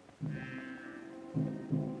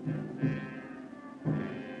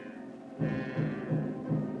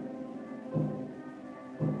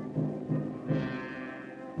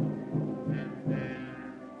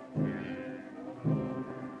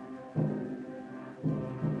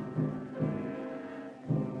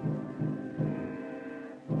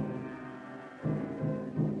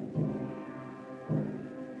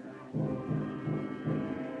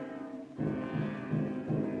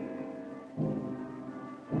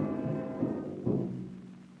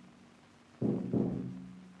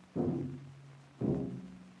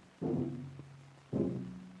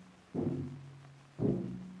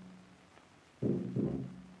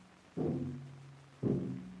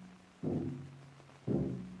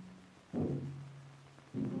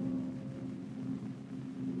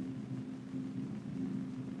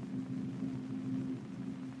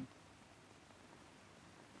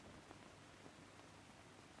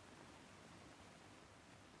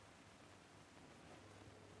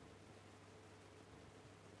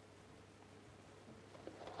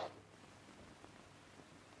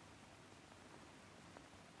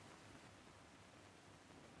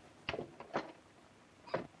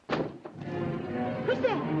 Who's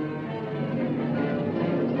there?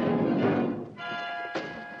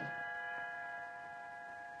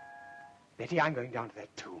 Betty, I'm going down to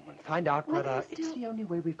that tomb and find out whether it's the only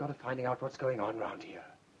way we've got of finding out what's going on around here.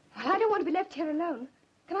 Well, I don't want to be left here alone.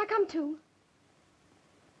 Can I come too?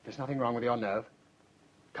 There's nothing wrong with your nerve.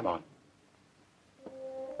 Come on.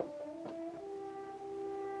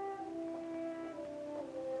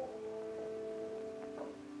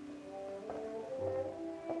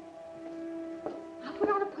 I'll put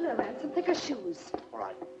on a pullover and some thicker shoes. All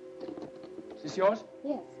right. Is this yours?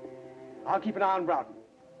 Yes. I'll keep an eye on Broughton.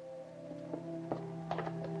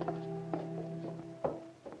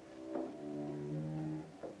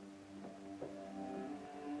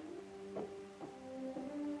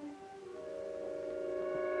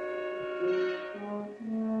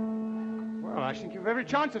 Well, I think you've every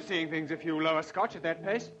chance of seeing things if you lower Scotch at that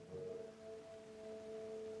pace.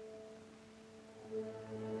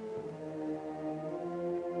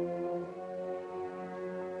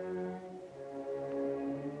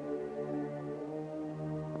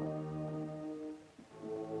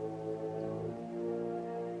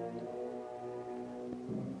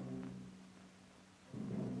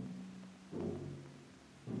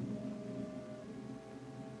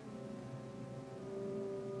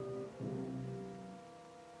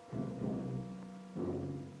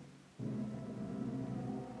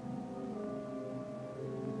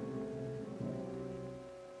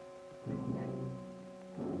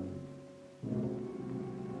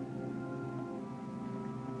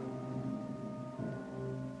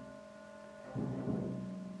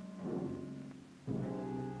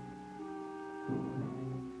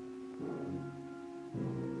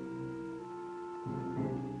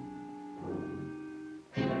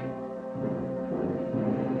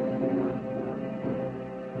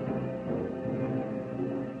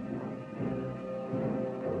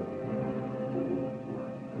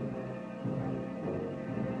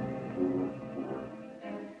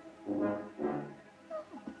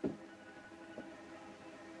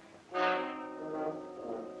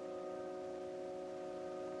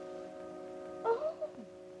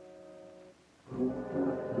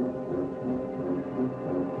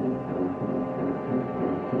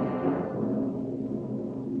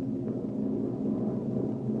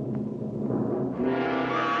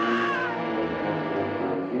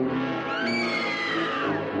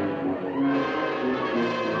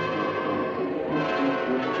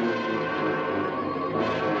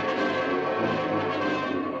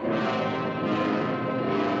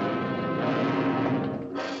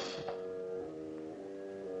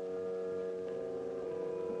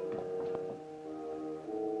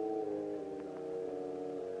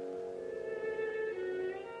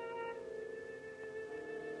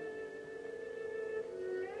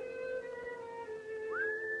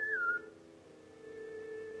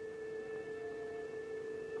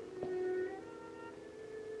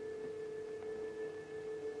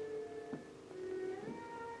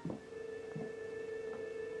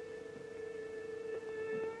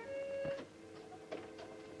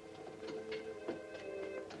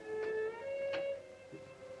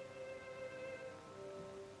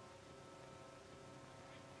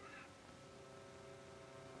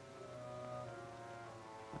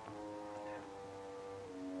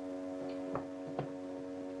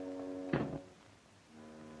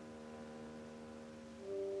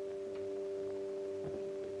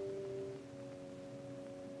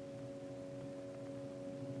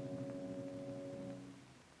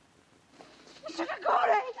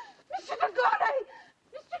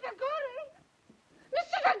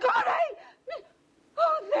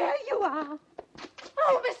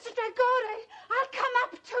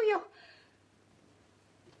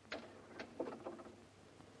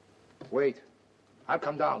 Wait. I'll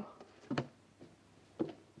come down.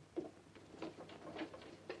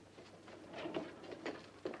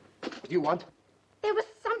 What do you want? There was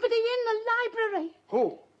somebody in the library.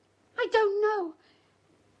 Who? I don't know.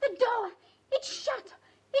 The door, it's shut.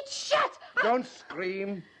 It's shut. Don't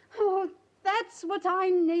scream. Oh, that's what I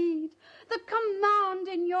need. The command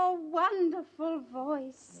in your wonderful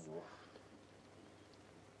voice.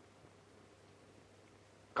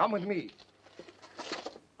 Come with me.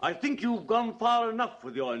 I think you've gone far enough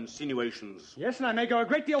with your insinuations. Yes, and I may go a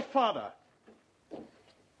great deal farther.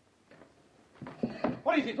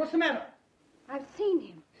 What is it? What's the matter? I've seen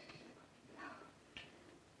him.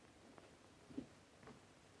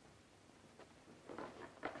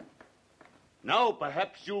 Now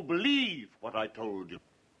perhaps you'll believe what I told you.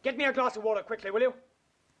 Get me a glass of water quickly, will you?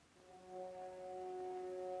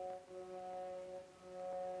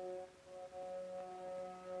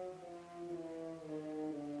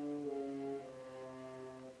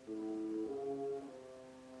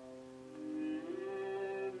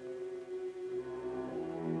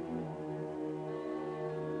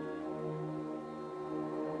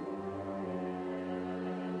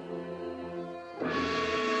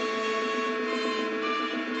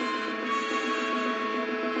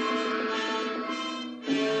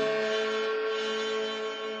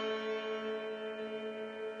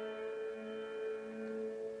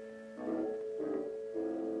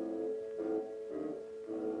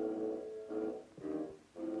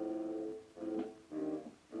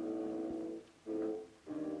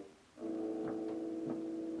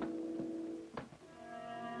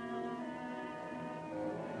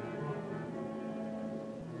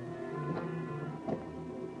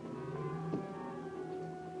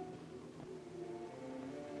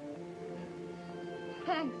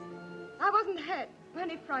 Thanks. I wasn't hurt,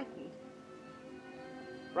 only frightened.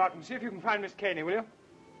 Broughton, see if you can find Miss Caney, will you?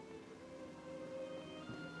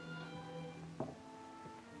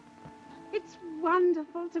 It's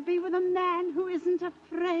wonderful to be with a man who isn't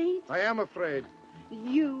afraid. I am afraid.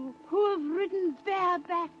 You, who have ridden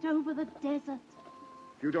barebacked over the desert.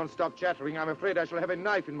 If you don't stop chattering, I'm afraid I shall have a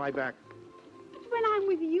knife in my back. But when I'm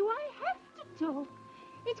with you, I have to talk.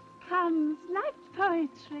 It comes like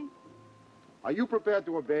poetry. Are you prepared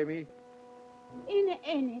to obey me? In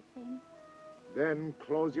anything. Then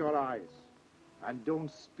close your eyes and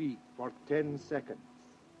don't speak for 10 seconds.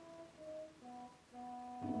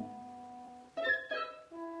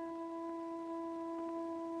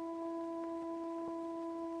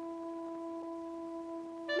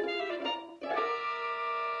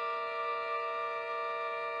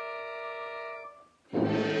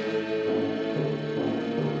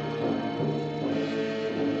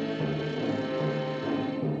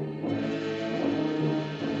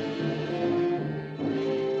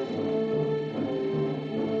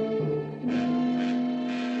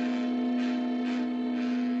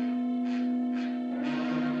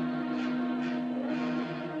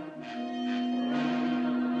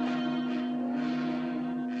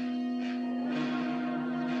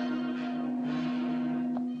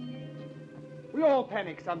 We all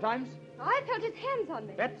panic sometimes. I felt his hands on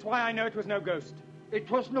me. That's why I know it was no ghost. It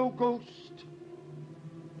was no ghost.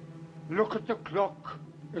 Look at the clock.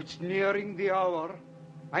 It's nearing the hour.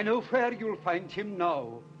 I know where you'll find him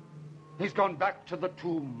now. He's gone back to the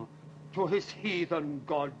tomb, to his heathen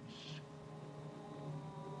gods.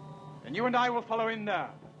 And you and I will follow in there.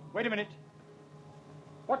 Wait a minute.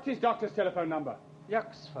 What's his doctor's telephone number?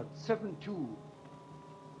 Yaxford, 72.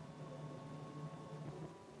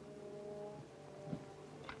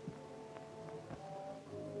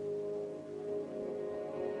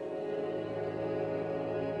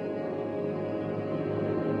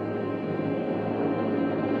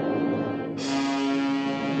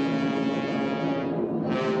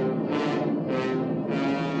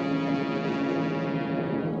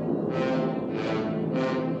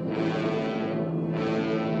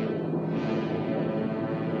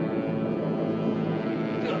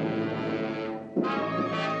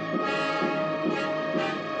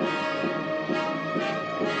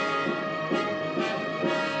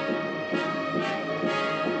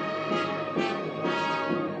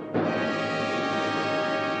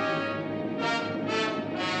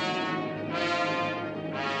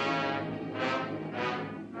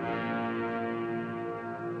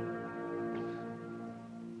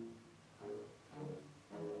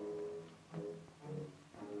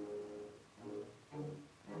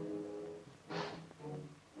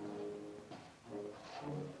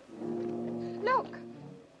 Look!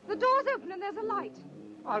 The door's open and there's a light.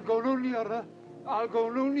 I'll go no nearer. I'll go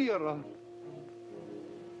no nearer.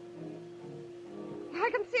 I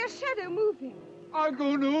can see a shadow moving. I'll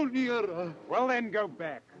go no nearer. Well, then, go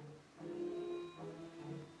back.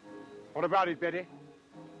 What about it, Betty?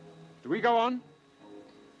 Do we go on?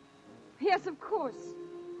 Yes, of course.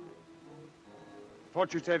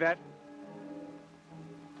 Thought you'd say that.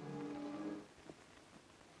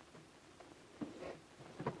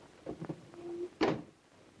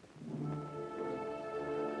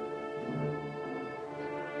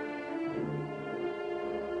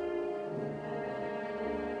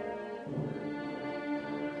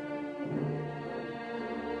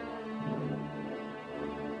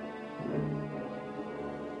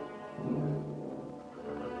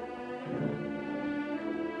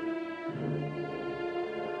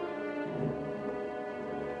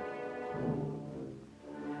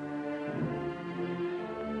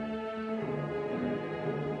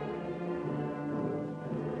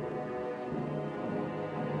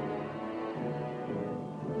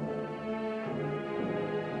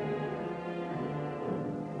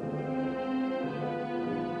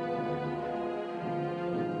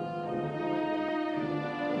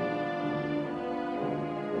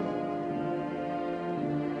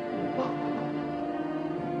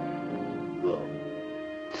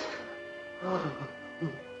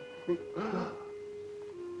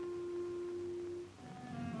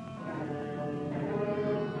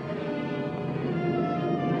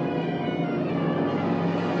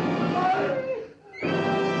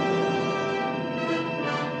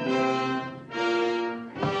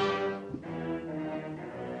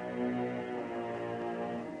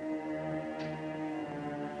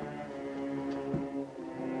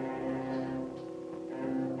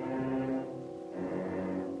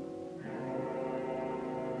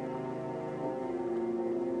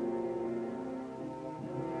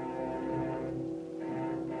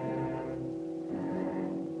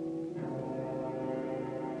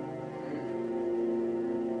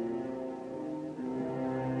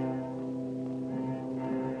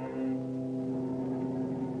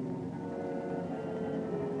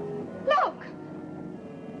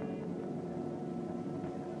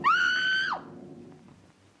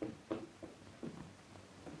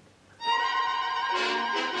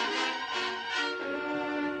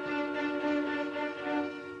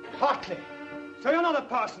 Hartley! So you're not a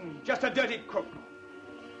parson, just a dirty crook.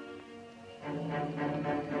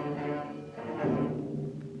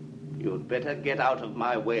 You'd better get out of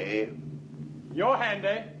my way. Your hand,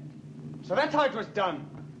 eh? So that's how it was done.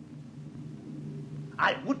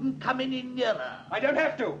 I wouldn't come any nearer. I don't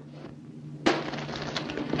have to.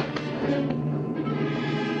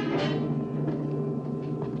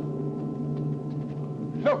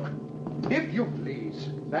 Look, if you please.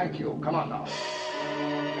 Thank you. Come on now.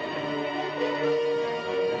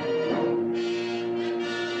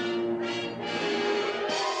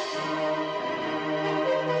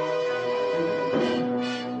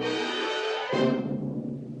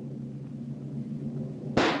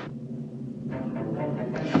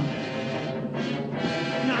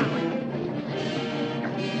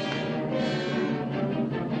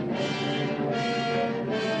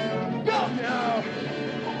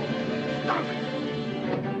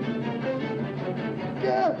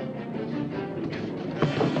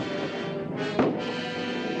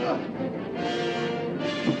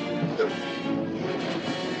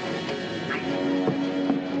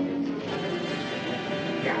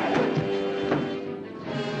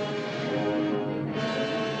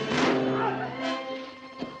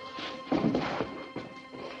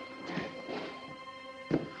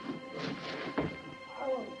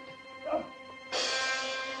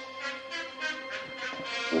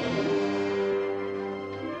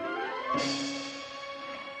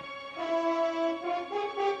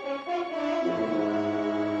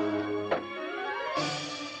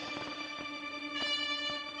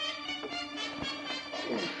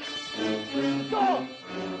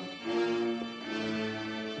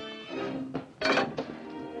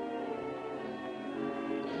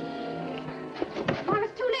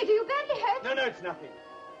 No, it's nothing.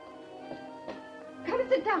 Come and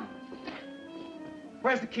sit down.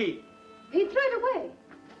 Where's the key? He threw it away.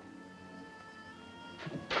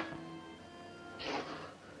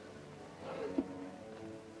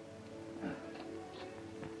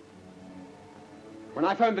 When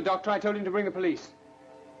I phoned the doctor, I told him to bring the police.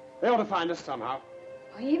 They ought to find us somehow.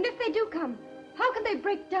 Oh, even if they do come, how can they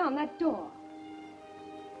break down that door?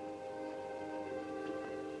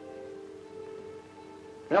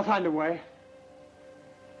 They'll find a way.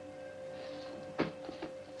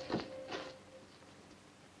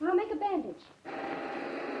 I'll make a bandage.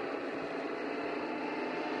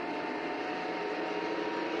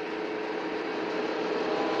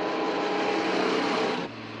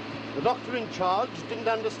 The The doctor in charge didn't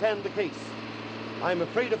understand the case. I'm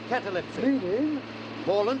afraid of catalepsy. Meaning?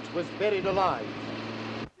 Morland was buried alive.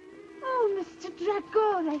 Oh, Mr.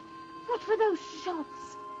 Dragore, what were those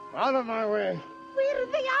shots? Out of my way. Where are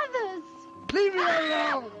the others? Leave me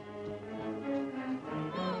alone!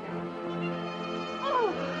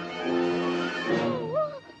 Oh.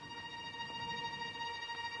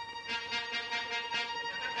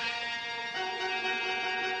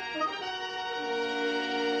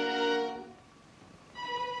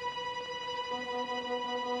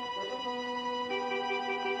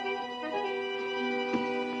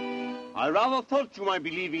 I rather thought you might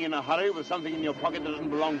be leaving in a hurry with something in your pocket that doesn't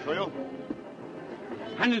belong to you.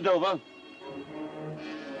 Hand it over.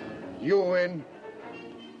 You win.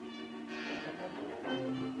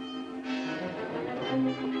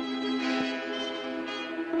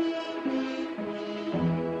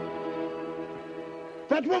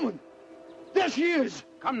 That woman! There she is!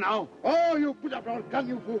 Come now. Oh, you put up your gun,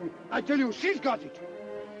 you fool. I tell you, she's got it.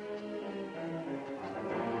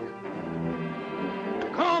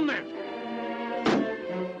 Come on, then.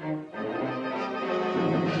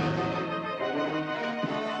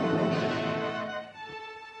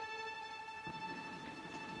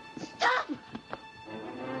 Stop!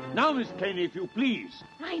 Now, Miss Caney, if you please.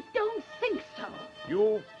 I don't think so.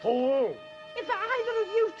 You fool! If either of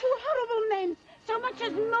you two horrible men so much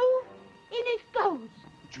as move, in it goes.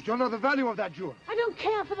 But you don't know the value of that jewel. I don't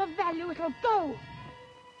care for the value, it'll go.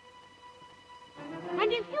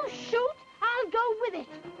 And if you shoot, I'll go with it.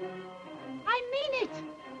 I mean it.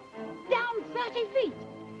 Down 30 feet.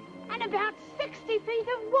 And about 60 feet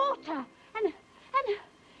of water. And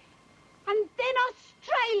then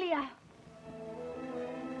Australia.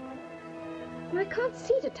 I can't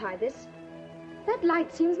see to tie this. That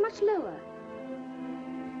light seems much lower.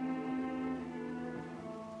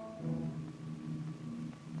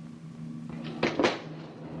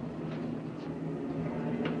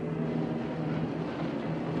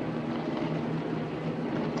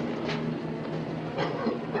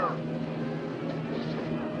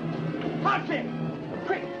 Hartley!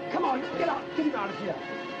 Quick, come on, get out. Get him out of here.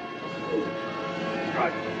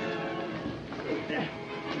 Right.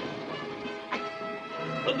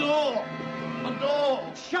 The door! The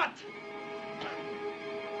door! Shut!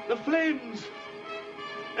 The flames!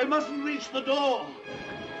 They mustn't reach the door!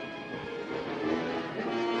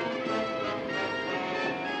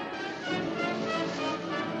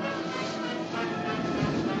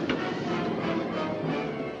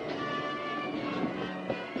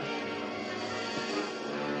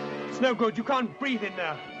 It's no good. You can't breathe in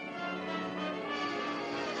there.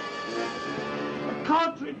 A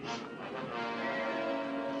cartridge!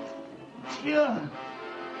 Here!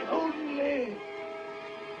 If only!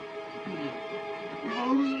 If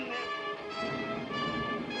only!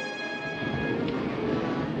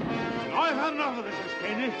 I've had enough of this, Miss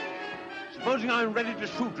Caney. Supposing I'm ready to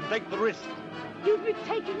shoot and take the risk. You'd be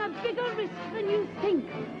taking a bigger risk than you think.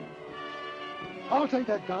 I'll take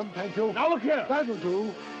that gun, thank you. Now look here. That'll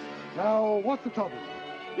do. Now, what's the trouble?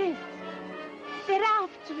 This. They're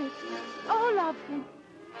after it. All of them.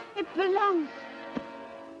 It belongs.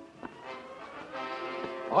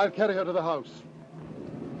 I'll carry her to the house.